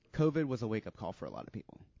 COVID was a wake-up call for a lot of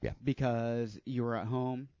people. Yeah. Because you were at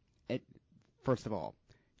home. First of all,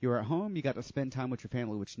 you were at home, you got to spend time with your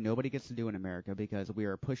family, which nobody gets to do in America because we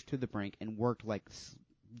are pushed to the brink and worked like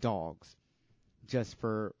dogs, just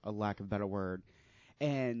for a lack of a better word.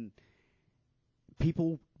 And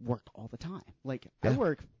people worked all the time. I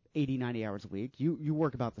work 80, 90 hours a week. You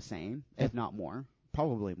work about the same, if not more.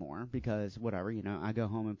 Probably more, because whatever, I go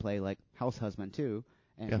home and play house husband too,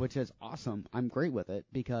 which is awesome. I'm great with it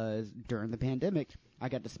because during the pandemic, I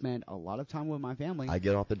got to spend a lot of time with my family. I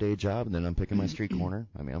get off the day job and then I'm picking my street corner.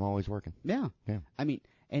 I mean, I'm always working. Yeah. Yeah. I mean,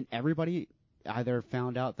 and everybody either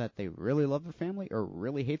found out that they really love their family or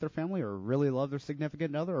really hate their family or really love their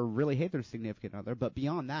significant other or really hate their significant other. But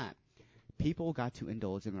beyond that, people got to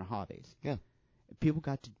indulge in their hobbies. Yeah. People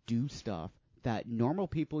got to do stuff that normal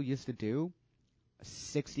people used to do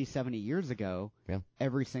 60, 70 years ago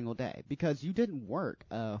every single day because you didn't work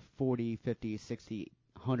a 40, 50, 60,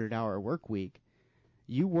 100-hour work week.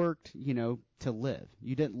 You worked, to live.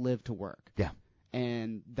 You didn't live to work. Yeah.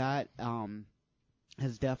 And that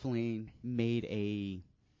has definitely made a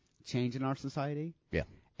change in our society. Yeah.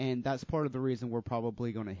 And that's part of the reason we're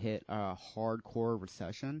probably going to hit a hardcore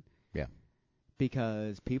recession. Yeah.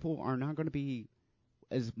 Because people are not going to be,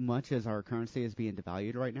 as much as our currency is being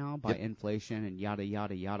devalued right now by inflation and yada,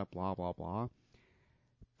 yada, yada, blah, blah, blah,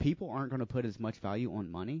 people aren't going to put as much value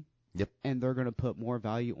on money. Yep. And they're going to put more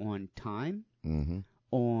value on time,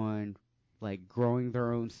 on, growing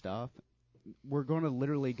their own stuff. We're going to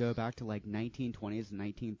literally go back to, 1920s and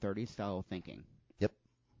 1930s style thinking. Yep.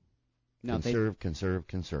 Now conserve.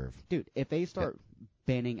 Dude, if they start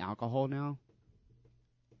banning alcohol now,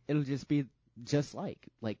 it'll just be just like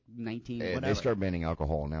 19 whatever. They start banning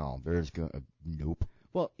alcohol now. There's nope.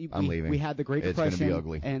 Well, I'm leaving. We had the Great Depression. It's going to be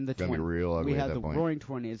ugly. And the it's going to be real ugly. We had at that the point. Roaring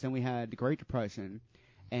 20s, and we had the Great Depression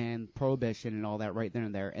and Prohibition and all that right then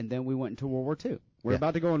and there, and then we went into World War II. We're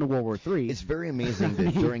about to go into World War III. It's very amazing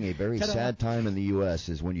that during a very sad time in the U.S.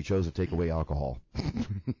 is when you chose to take away alcohol.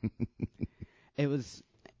 It was,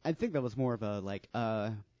 I think that was more of a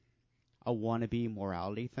wannabe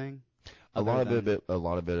morality thing. A lot of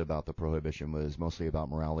it about the prohibition was mostly about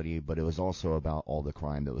morality, but it was also about all the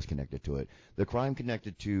crime that was connected to it. The crime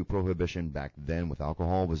connected to prohibition back then with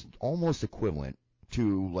alcohol was almost equivalent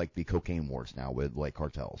to the cocaine wars now with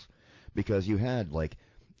cartels, because you had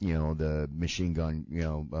the machine gun,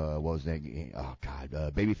 what was that? Oh God,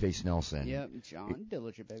 Babyface Nelson. Yep, John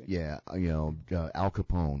Dillinger, baby. Yeah, Al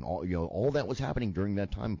Capone. All that was happening during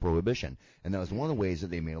that time of prohibition, and that was one of the ways that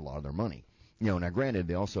they made a lot of their money. Now granted,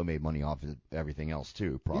 they also made money off of everything else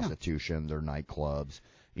too, prostitution, their nightclubs,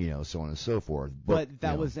 so on and so forth. But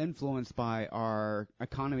that was influenced by our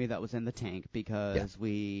economy that was in the tank because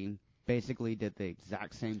we basically did the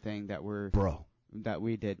exact same thing that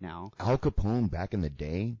we did now. Al Capone back in the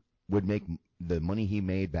day would make the money he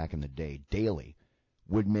made back in the day daily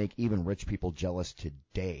would make even rich people jealous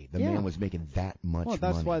today. The man was making that much money.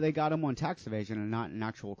 Well, that's why they got him on tax evasion and not an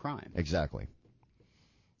actual crime. Exactly.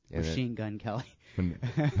 Machine Gun Kelly.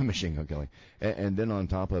 Machine Gun Kelly. And then on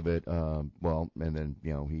top of it,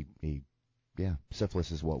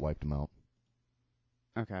 syphilis is what wiped him out.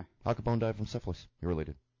 Okay. Al Capone died from syphilis. You're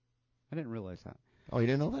related. I didn't realize that. Oh, you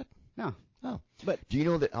didn't know that? No. Oh. But do you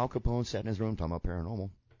know that Al Capone sat in his room, talking about paranormal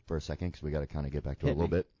for a second, because we got to kind of get back to it a little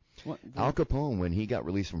bit. What? Al Capone, when he got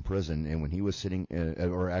released from prison, and when he was sitting,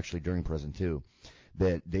 or actually during prison too,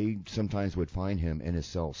 that they sometimes would find him in his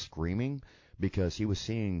cell screaming because he was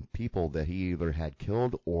seeing people that he either had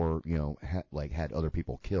killed or, had other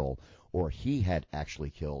people killed, or he had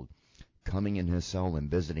actually killed, coming in his cell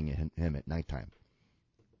and visiting him at nighttime.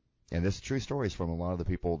 And this is true stories from a lot of the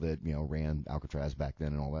people that, ran Alcatraz back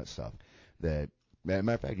then and all that stuff. That, matter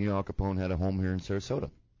of fact, Al Capone had a home here in Sarasota.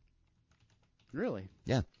 Really?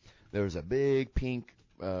 Yeah. There was a big pink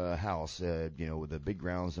house, with the big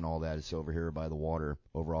grounds and all that. It's over here by the water,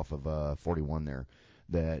 over off of 41 there.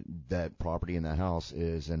 That property in that house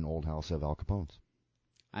is an old house of Al Capone's.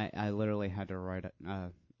 I literally had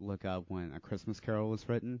to look up when A Christmas Carol was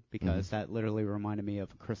written, because that literally reminded me of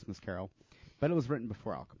A Christmas Carol. But it was written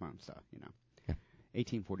before Al Capone, so, Yeah.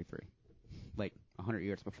 1843. Like 100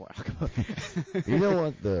 years before Al Capone. You know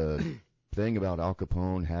what the thing about Al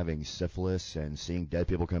Capone having syphilis and seeing dead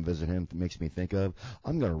people come visit him makes me think of?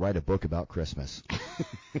 I'm going to write a book about Christmas.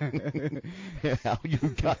 How you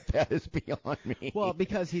got that is beyond me. Well,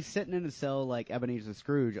 because he's sitting in a cell like Ebenezer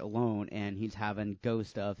Scrooge alone, and he's having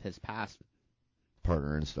ghosts of his past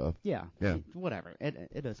partner and stuff. Yeah. Yeah. Whatever. It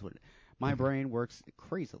is what it is. My brain works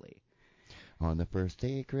crazily. On the first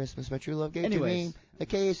day of Christmas, my true love gave to me a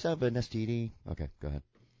case of an STD. Okay, go ahead.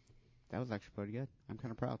 That was actually pretty good. I'm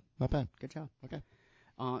kind of proud. Not bad. Good job. Okay.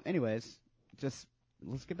 Anyways, just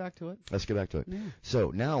let's get back to it. Let's get back to it. Yeah.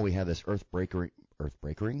 So now we have this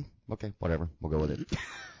earth-breakering? Okay, whatever. We'll go with it.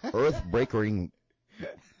 Earth-breakering,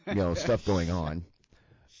 stuff going on.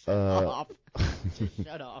 Stop. Just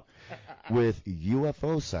shut up. With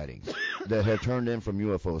UFO sightings that have turned in from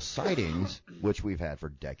UFO sightings, which we've had for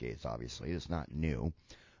decades, obviously. It's not new.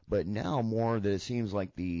 But now more that it seems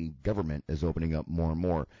like the government is opening up more and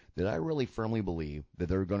more, that I really firmly believe that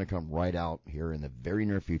they're going to come right out here in the very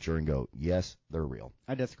near future and go, yes, they're real.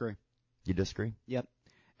 I disagree. You disagree? Yep.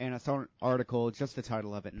 And I saw an article, just the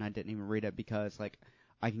title of it, and I didn't even read it because,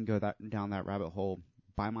 I can go down that rabbit hole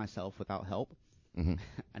by myself without help. Mm-hmm.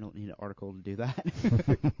 I don't need an article to do that.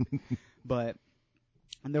 But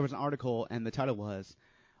there was an article, and the title was,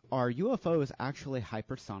 "Are UFOs actually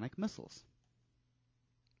hypersonic missiles?"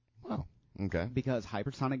 Wow. Okay. Because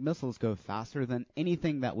hypersonic missiles go faster than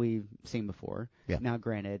anything that we've seen before. Yeah. Now,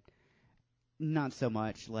 granted, not so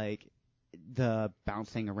much like the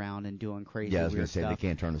bouncing around and doing crazy Yeah, I was weird going to say stuff. they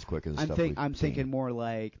can't turn as quick as the stuff I'm we've seen. thinking more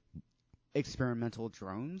like experimental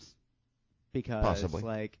drones, because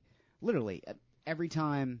Possibly. Literally every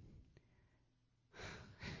time.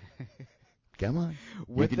 Come on.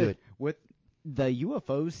 You can do it. With the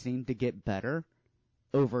UFOs seem to get better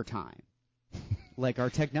over time. Our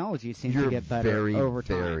technology seems to get better over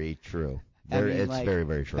time. Very true. It's very,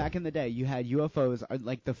 very true. Back in the day, you had UFOs,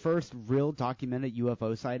 the first real documented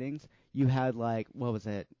UFO sightings, you had 5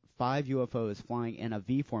 UFOs flying in a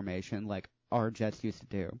V formation like our jets used to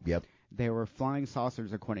do. Yep. They were flying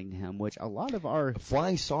saucers, according to him, which a lot of our...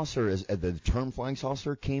 Flying saucer, the term flying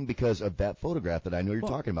saucer came because of that photograph that I know you're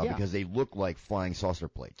talking about, yeah. because they look like flying saucer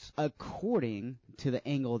plates. According to the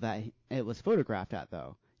angle that it was photographed at,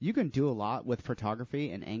 though. You can do a lot with photography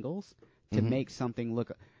and angles to make something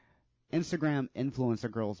look... Instagram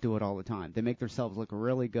influencer girls do it all the time. They make themselves look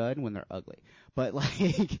really good when they're ugly. But,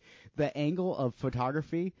 the angle of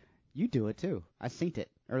photography, you do it, too. I synced it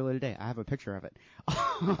earlier today. I have a picture of it.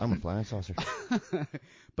 I'm a flying saucer.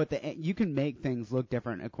 But you can make things look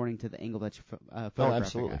different according to the angle that you're photographing. Oh,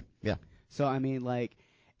 absolutely. At. Yeah. So,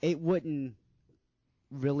 it wouldn't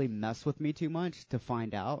really mess with me too much to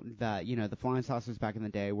find out that, the flying saucers back in the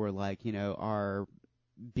day were our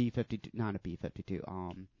B-52, not a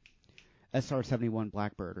B-52, SR-71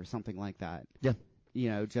 Blackbird or something like that. Yeah.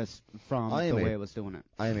 Just from the way it was doing it.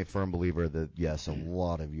 I am a firm believer that, yes, a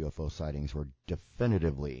lot of UFO sightings were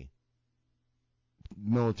definitively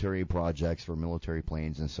military projects for military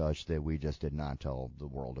planes and such that we just did not tell the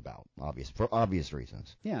world about, for obvious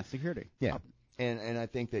reasons. Yeah, security. Yeah. And I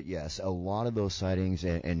think that, yes, a lot of those sightings,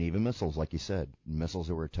 and even missiles, like you said, missiles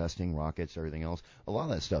that were testing, rockets, everything else, a lot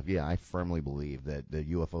of that stuff, yeah, I firmly believe that the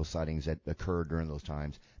UFO sightings that occurred during those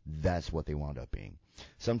times, that's what they wound up being.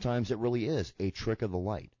 Sometimes it really is a trick of the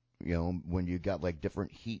light. When you got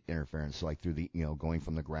different heat interference, through the, going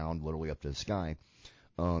from the ground literally up to the sky.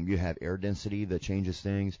 You have air density that changes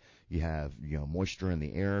things. You have, moisture in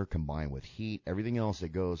the air combined with heat, everything else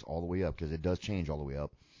that goes all the way up, because it does change all the way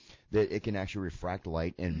up, that it can actually refract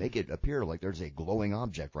light and make it appear like there's a glowing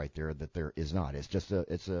object right there that there is not. It's just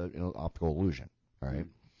it's a optical illusion, all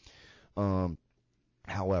right?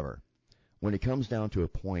 However, when it comes down to a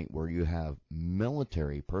point where you have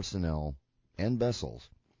military personnel and vessels,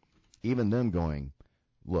 even them going,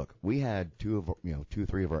 look, we had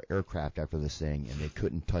 3 of our aircraft after this thing, and they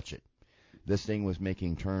couldn't touch it. This thing was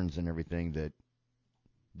making turns and everything that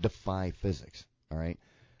defy physics. All right,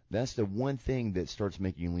 that's the one thing that starts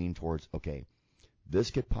making you lean towards, okay,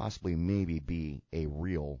 this could possibly maybe be a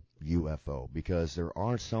real UFO, because there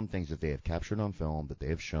are some things that they have captured on film, that they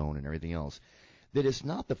have shown and everything else, that it's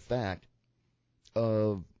not the fact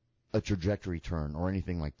of a trajectory turn or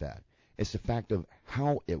anything like that. It's the fact of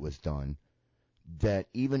how it was done, that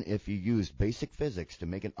even if you used basic physics to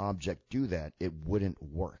make an object do that, it wouldn't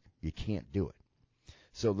work. You can't do it.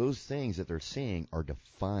 So those things that they're seeing are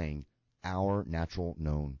defying our natural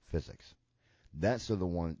known physics. That's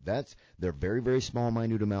their very, very small,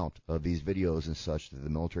 minute amount of these videos and such that the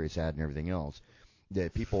military has had and everything else,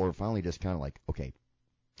 that people are finally just kind of like, okay,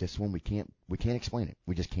 this one we can't explain it.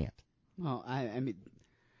 We just can't. Well, I mean,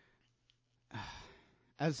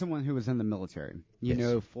 as someone who was in the military, you Yes.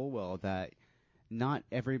 know full well that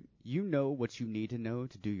you know what you need to know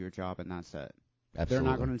to do your job, and that's it. Absolutely.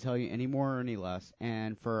 They're not going to tell you any more or any less.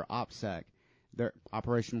 And for OPSEC, their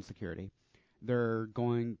operational security, they're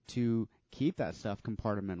going to keep that stuff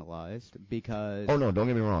compartmentalized because... Oh, no, don't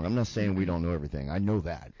get me wrong. I'm not saying we don't know everything. I know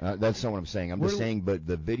that. That's not what I'm saying. I'm just saying, but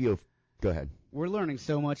the video... Go ahead. We're learning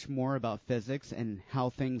so much more about physics and how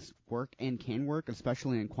things work and can work,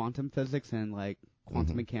 especially in quantum physics and, like,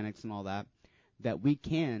 quantum mechanics and all that, that we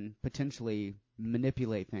can potentially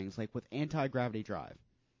manipulate things, like with anti-gravity drive.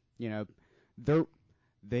 You know,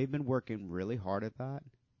 they've been working really hard at that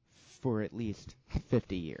for at least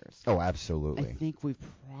 50 years. Oh, absolutely. I think we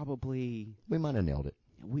might have nailed it.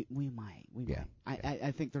 We might. Yeah.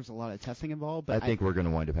 I think there's a lot of testing involved, but I think we're going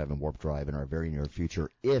to wind up having warp drive in our very near future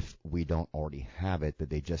if we don't already have it, that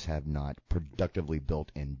they just have not productively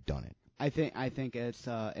built and done it. I think it's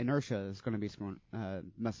inertia is going to be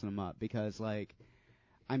messing them up, because, like,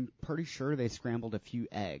 I'm pretty sure they scrambled a few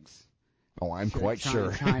eggs. Oh, I'm quite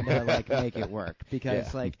sure. Trying to, like, make it work,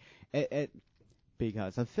 because Yeah. like it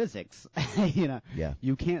because of physics, you know. Yeah.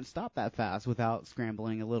 You can't stop that fast without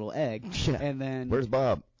scrambling a little egg. Yeah. And then Where's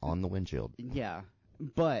Bob? On the windshield. Yeah,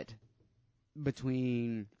 but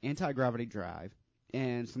between anti-gravity drive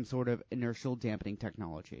and some sort of inertial dampening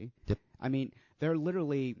technology, Yep. I mean, they're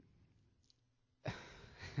literally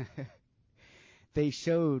they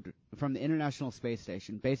showed from the International Space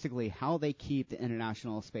Station basically how they keep the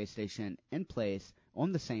International Space Station in place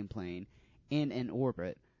on the same plane in an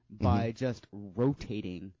orbit by just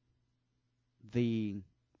rotating the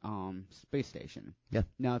space station. Yeah.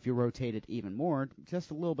 Now, if you rotate it even more,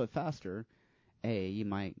 just a little bit faster, you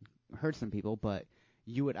might hurt some people, but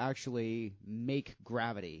you would actually make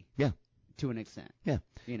gravity. Yeah. To an extent. Yeah.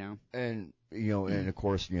 You know. And and of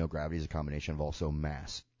course, gravity is a combination of also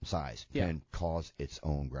mass, size, Yeah. can cause its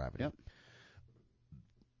own gravity. Yep.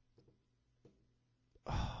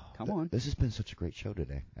 Come on. This has been such a great show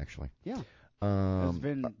today, actually. Yeah. It's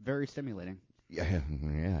been very stimulating. Yeah,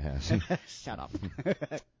 it has. Shut up.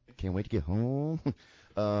 Can't wait to get home.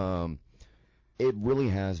 It really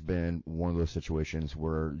has been one of those situations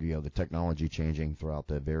where, the technology changing throughout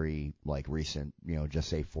the very, recent, just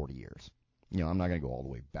say 40 years. I'm not going to go all the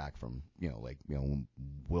way back from,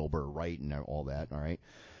 Wilbur Wright and all that, all right?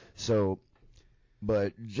 So,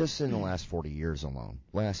 but just in the last 40 years alone,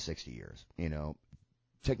 last 60 years,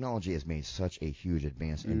 technology has made such a huge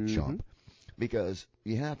advance and jump, because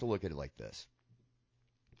you have to look at it like this.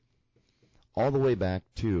 All the way back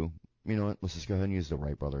to, let's just go ahead and use the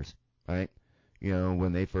Wright brothers, all right?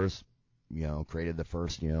 When they first, created the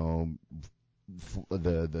first, the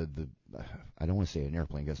I don't want to say an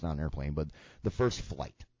airplane because it's not an airplane, but the first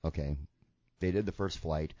flight, okay? They did the first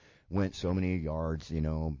flight, went so many yards,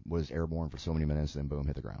 was airborne for so many minutes, then boom,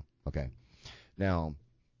 hit the ground, okay? Now,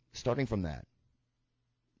 starting from that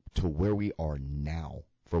to where we are now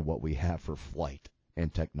for what we have for flight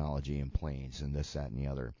and technology and planes and this, that, and the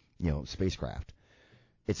other, spacecraft,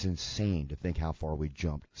 it's insane to think how far we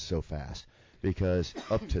jumped so fast. Because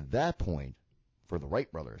up to that point, for the Wright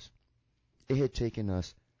brothers, it had taken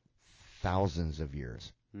us thousands of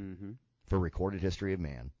years for recorded history of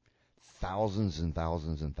man, thousands and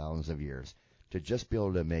thousands and thousands of years to just be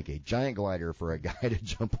able to make a giant glider for a guy to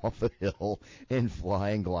jump off a hill and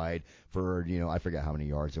fly and glide for, I forget how many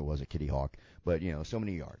yards it was at Kitty Hawk, but, so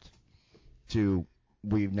many yards.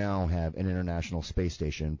 We now have an International Space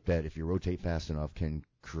Station that, if you rotate fast enough, can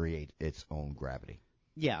create its own gravity.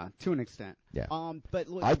 Yeah, to an extent. Yeah. But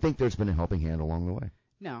look, I think there's been a helping hand along the way.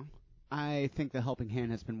 No, I think the helping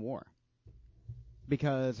hand has been war.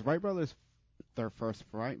 Because Wright brothers, their first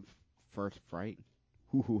flight,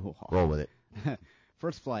 Roll with it.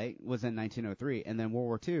 first flight was in 1903, and then World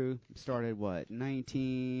War II started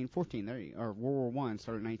 1914. Or World War I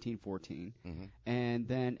started in 1914, and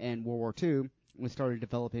then in World War II we started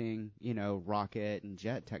developing, rocket and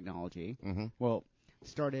jet technology. Well,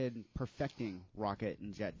 started perfecting rocket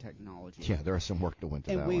and jet technology. Yeah, there is some work that went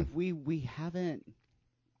to And that one.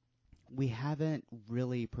 we haven't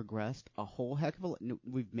really progressed a whole heck of a lot. No,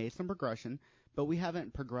 we've made some progression, but we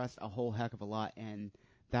haven't progressed a whole heck of a lot in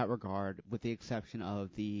that regard, with the exception of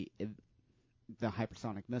the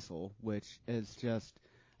hypersonic missile, which is just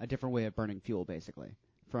a different way of burning fuel, basically,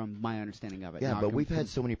 from my understanding of it. Yeah, Not but we've had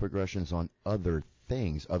so many progressions on other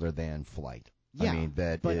things other than flight. Yeah, I mean,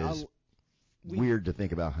 that but is weird to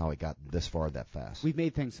think about how it got this far that fast. We've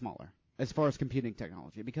made things smaller as far as computing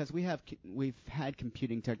technology, because we've had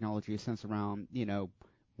computing technology since around,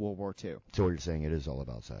 World War II. So what you're saying, it is all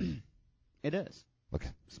about size. It is. Okay.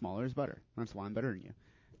 Smaller is better. That's why I'm better than you,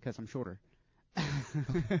 because I'm shorter.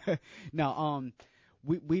 Now,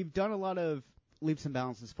 we've done a lot of leaps and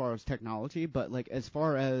bounds as far as technology, but like as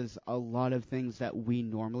far as a lot of things that we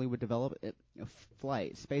normally would develop,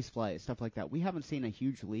 flight, space flight, stuff like that, we haven't seen a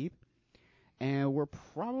huge leap, and we're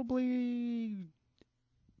probably,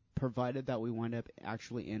 provided that we wind up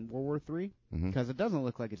actually in World War III, because it doesn't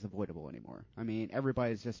look like it's avoidable anymore. I mean,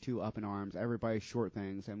 everybody's just too up in arms. Everybody's short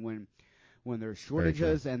things, and when there's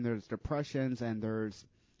shortages and there's depressions and there's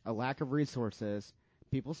a lack of resources,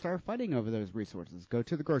 people start fighting over those resources. Go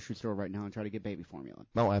to the grocery store right now and try to get baby formula.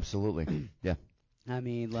 Oh, absolutely. Yeah. I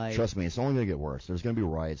mean, like... Trust me, it's only going to get worse. There's going to be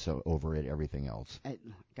riots over it, everything else.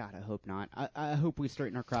 God, I hope not. I hope we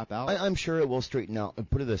straighten our crap out. I'm sure it will straighten out.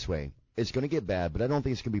 Put it this way. It's going to get bad, but I don't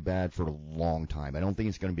think it's going to be bad for a long time. I don't think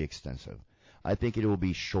it's going to be extensive. I think it will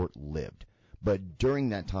be short-lived. But during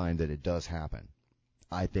that time that it does happen,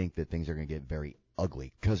 I think that things are going to get very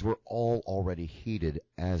ugly, because we're all already heated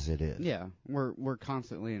as it is. Yeah, we're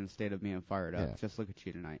constantly in a state of being fired up. Yeah. Just look at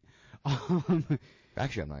you tonight.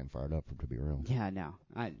 Actually, I'm not even fired up, to be real. Yeah, no.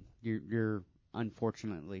 You're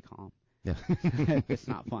unfortunately calm. Yeah. It's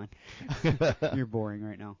not fun. You're boring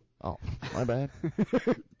right now. Oh, my bad.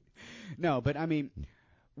 No, but I mean,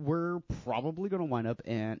 we're probably going to wind up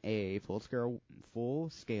in a full-scale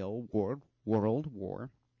world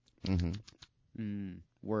war. Mm-hmm.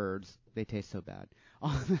 Words. They taste so bad.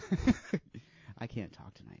 I can't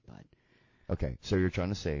talk tonight, bud. Okay, so you're trying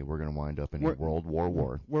to say we're going to wind up in a World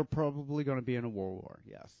War. We're probably going to be in a world war,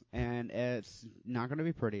 yes. And it's not going to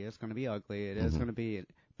be pretty. It's going to be ugly. It is going to be,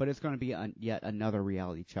 but it's going to be yet another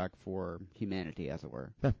reality check for humanity, as it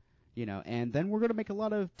were. Yeah. And then we're going to make a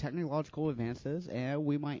lot of technological advances, and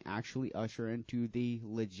we might actually usher into the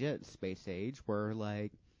legit space age where,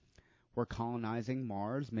 like, we're colonizing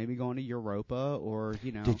Mars, maybe going to Europa, or,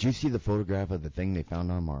 Did you see the photograph of the thing they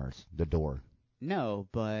found on Mars? The door. No,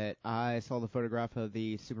 but I saw the photograph of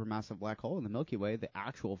the supermassive black hole in the Milky Way, the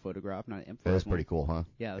actual photograph, not an infrared. That's pretty cool, huh?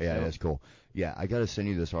 Yeah, that's cool. Yeah, I got to send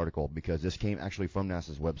you this article because this came actually from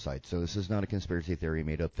NASA's website, so this is not a conspiracy theory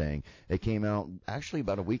made up thing. It came out actually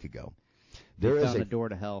about a week ago. There is a door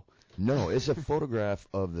to hell. No, it's a photograph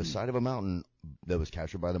of the side of a mountain that was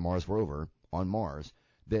captured by the Mars rover on Mars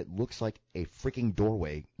that looks like a freaking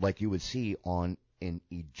doorway like you would see on an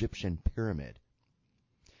Egyptian pyramid.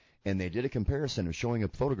 And they did a comparison of showing a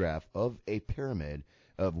photograph of a pyramid,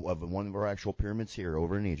 of one of our actual pyramids here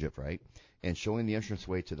over in Egypt, right? And showing the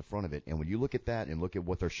entranceway to the front of it. And when you look at that and look at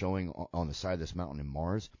what they're showing on the side of this mountain in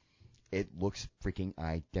Mars, it looks freaking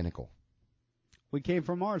identical. We came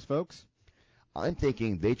from Mars, folks. I'm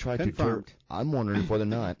thinking they tried Confirmed. to... I'm wondering whether or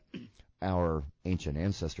not our ancient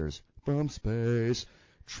ancestors from space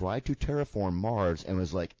tried to terraform Mars and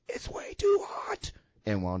was like, it's way too hot,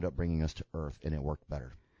 and wound up bringing us to Earth, and it worked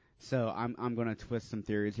better. So I'm going to twist some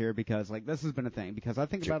theories here because, like, this has been a thing because I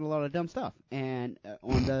think about a lot of dumb stuff. And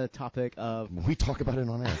on the topic of... We talk about it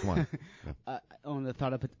on air. Come on. Yeah. On the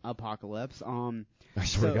thought of apocalypse... I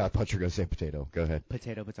swear to God, I thought you were going to say potato. Go ahead.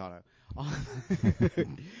 Potato.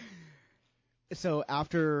 So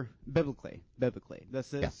after... Biblically,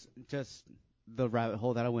 this is just the rabbit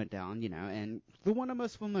hole that I went down, and the one I'm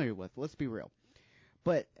most familiar with. Let's be real.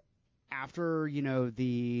 But... After,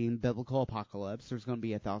 the biblical apocalypse, there's going to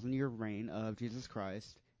be a 1,000-year reign of Jesus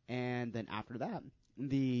Christ, and then after that,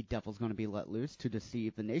 the devil's going to be let loose to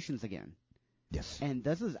deceive the nations again. Yes. And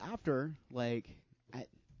this is after, like...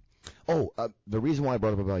 the reason why I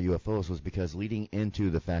brought up about UFOs was because leading into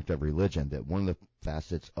the fact of religion, that one of the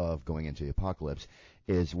facets of going into the apocalypse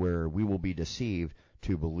is where we will be deceived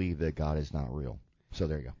to believe that God is not real. So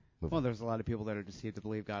there you go. Well, there's a lot of people that are deceived to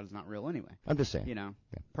believe God is not real anyway. I'm just saying.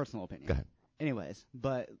 Personal opinion. Go ahead. Anyways,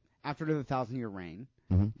 but after the 1,000-year reign,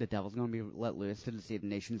 the devil's going to be let loose to deceive the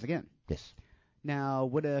nations again. Yes. Now,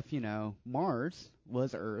 what if, Mars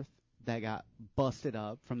was Earth that got busted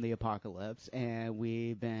up from the apocalypse, and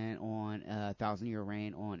we've been on a 1,000-year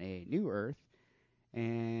reign on a new Earth,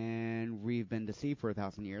 and we've been deceived for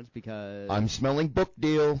 1,000 years because I'm smelling book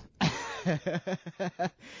deal.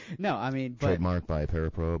 No, I mean, but Trademarked by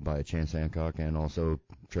Paraprobe by Chance Hancock, and also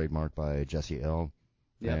trademarked by Jesse L.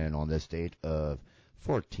 Yep. And on this date of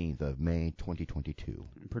 14th of May, 2022.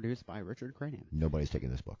 produced by Richard Cranium. Nobody's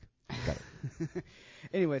taking this book. Got it.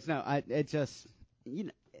 Anyways, no, it just,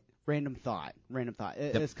 random thought.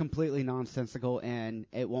 It's completely nonsensical, and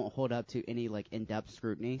it won't hold up to any, like, in-depth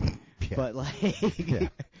scrutiny. Yeah. But, like, Yeah.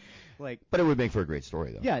 like, But it would make for a great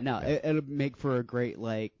story, though. yeah, no, it'll make for a great,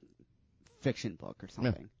 like, fiction book or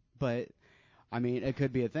something. But, I mean, it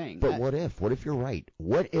could be a thing. But what if? What if you're right?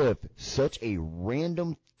 What if such a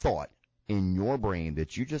random thought in your brain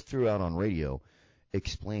that you just threw out on radio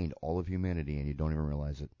explained all of humanity and you don't even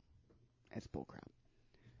realize it? It's bullcrap.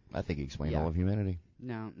 I think he explained Yeah. all of humanity.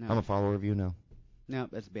 No. I'm a follower of you now. No,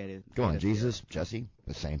 that's bad. Go on, Jesus, Jesse,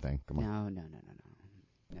 the same thing. Come on.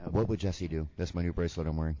 No. What would Jesse do? That's my new bracelet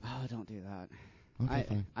I'm wearing. Oh, don't do that. Okay,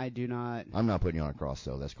 fine. I do not. I'm not putting you on a cross,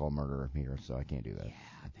 though. That's called murder here, so I can't do that. Yeah,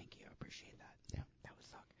 thank you. I appreciate that. Yeah. That would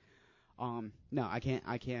suck. No, I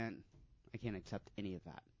can't accept any of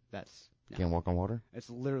that. That's no. Can't walk on water? It's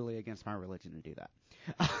literally against my religion to do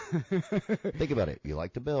that. Think about it. You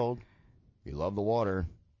like to build. You love the water.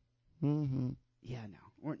 Mm-hmm. Yeah,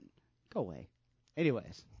 no. Go away.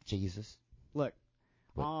 Anyways, Jesus. look.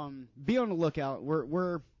 What? Be on the lookout.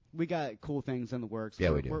 We got cool things in the works. Yeah,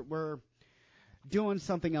 we do. We're doing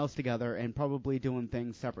something else together and probably doing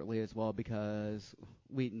things separately as well because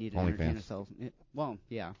we need to entertain OnlyFans. ourselves. Well,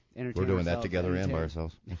 yeah, entertain We're doing that ourselves together and by entertain-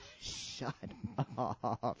 ourselves. Shut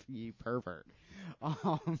up, you pervert.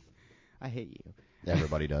 I hate you.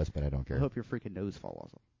 Everybody does, but I don't I care. hope your freaking nose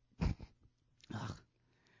falls off. Ugh.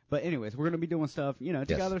 But anyways, we're gonna be doing stuff,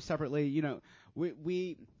 together separately.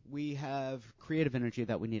 We have creative energy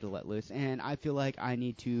that we need to let loose, and I feel like I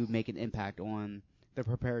need to make an impact on the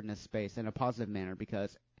preparedness space in a positive manner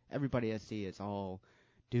because everybody I see is all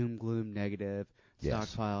doom, gloom, negative, Yes.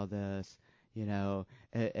 stockpile this,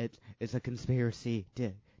 it's a conspiracy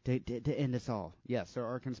to end us all. Yes, there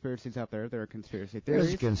are conspiracies out there. There are conspiracy theories.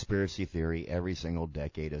 There's a conspiracy theory every single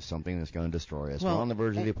decade of something that's going to destroy us. Well, We're on the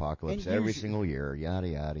verge of the and- apocalypse and every usually- single year, yada,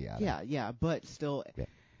 yada, yada. Yeah, but still, Yeah.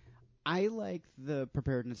 I like the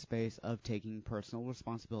preparedness space of taking personal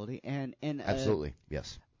responsibility and Absolutely,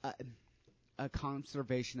 yes. a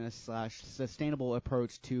conservationist / sustainable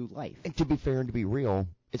approach to life. And to be fair and to be real,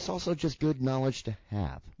 it's also just good knowledge to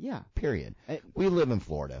have. Yeah. Period. We live in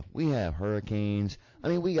Florida. We have hurricanes. I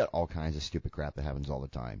mean, we got all kinds of stupid crap that happens all the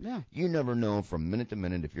time. Yeah. You never know from minute to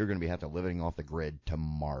minute if you're going to have to living off the grid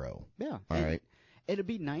tomorrow. Yeah. All right. It'd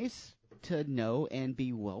be nice to know and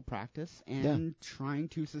be well practiced and trying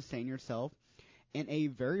to sustain yourself in a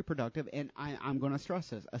very productive and I'm going to stress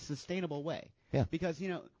this, a sustainable way. Yeah. Because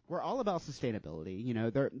we're all about sustainability.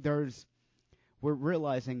 We're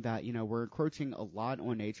realizing that we're encroaching a lot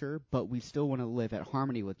on nature, but we still want to live at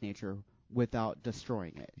harmony with nature without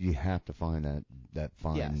destroying it. You have to find that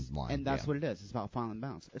fine Yes, line. and that's yeah. what it is. It's about finding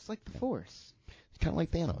balance. It's like the Force. It's kind of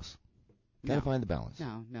like Thanos. Got to No. find the balance.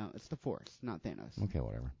 No, it's the Force, not Thanos. Okay,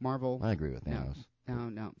 whatever. Marvel. I agree with Thanos.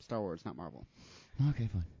 No, Star Wars, not Marvel. Okay,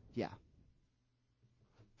 fine. Yeah.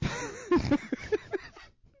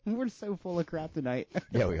 We're so full of crap tonight.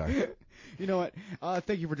 Yeah, we are. You know what?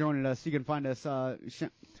 Thank you for joining us. You can find us.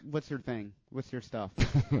 What's your thing? What's your stuff?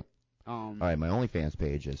 All right, my OnlyFans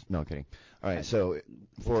page is no kidding. All right, so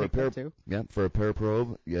We'll for take that too. for a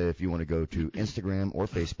Paraprobe, if you want to go to Instagram or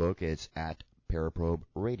Facebook, it's at Paraprobe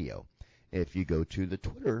Radio. If you go to the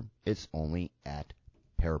Twitter, it's only at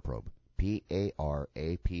Paraprobe.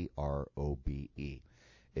 PARAPROBE.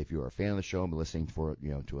 If you're a fan of the show and been listening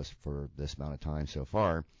to us for this amount of time so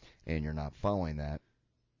far, and you're not following that,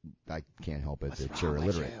 I can't help it What's that you're wrong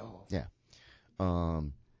with illiterate. you? Yeah.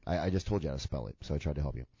 I just told you how to spell it, so I tried to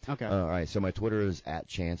help you. Okay. All right, so my Twitter is at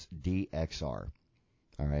ChanceDXR.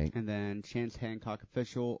 All right. And then Chance Hancock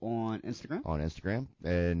Official on Instagram. On Instagram,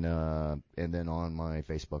 and then on my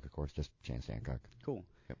Facebook, of course, just Chance Hancock. Cool.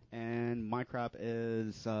 Yep. And my crap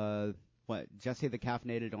is Jesse the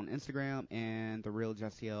Caffeinated on Instagram and the Real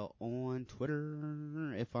Jesse L on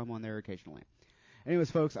Twitter if I'm on there occasionally. Anyways,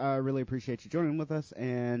 folks, I really appreciate you joining with us.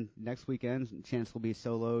 And next weekend, Chance will be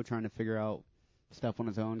solo trying to figure out stuff on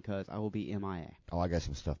his own because I will be MIA. Oh, I got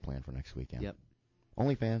some stuff planned for next weekend. Yep.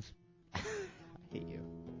 OnlyFans. I hate you.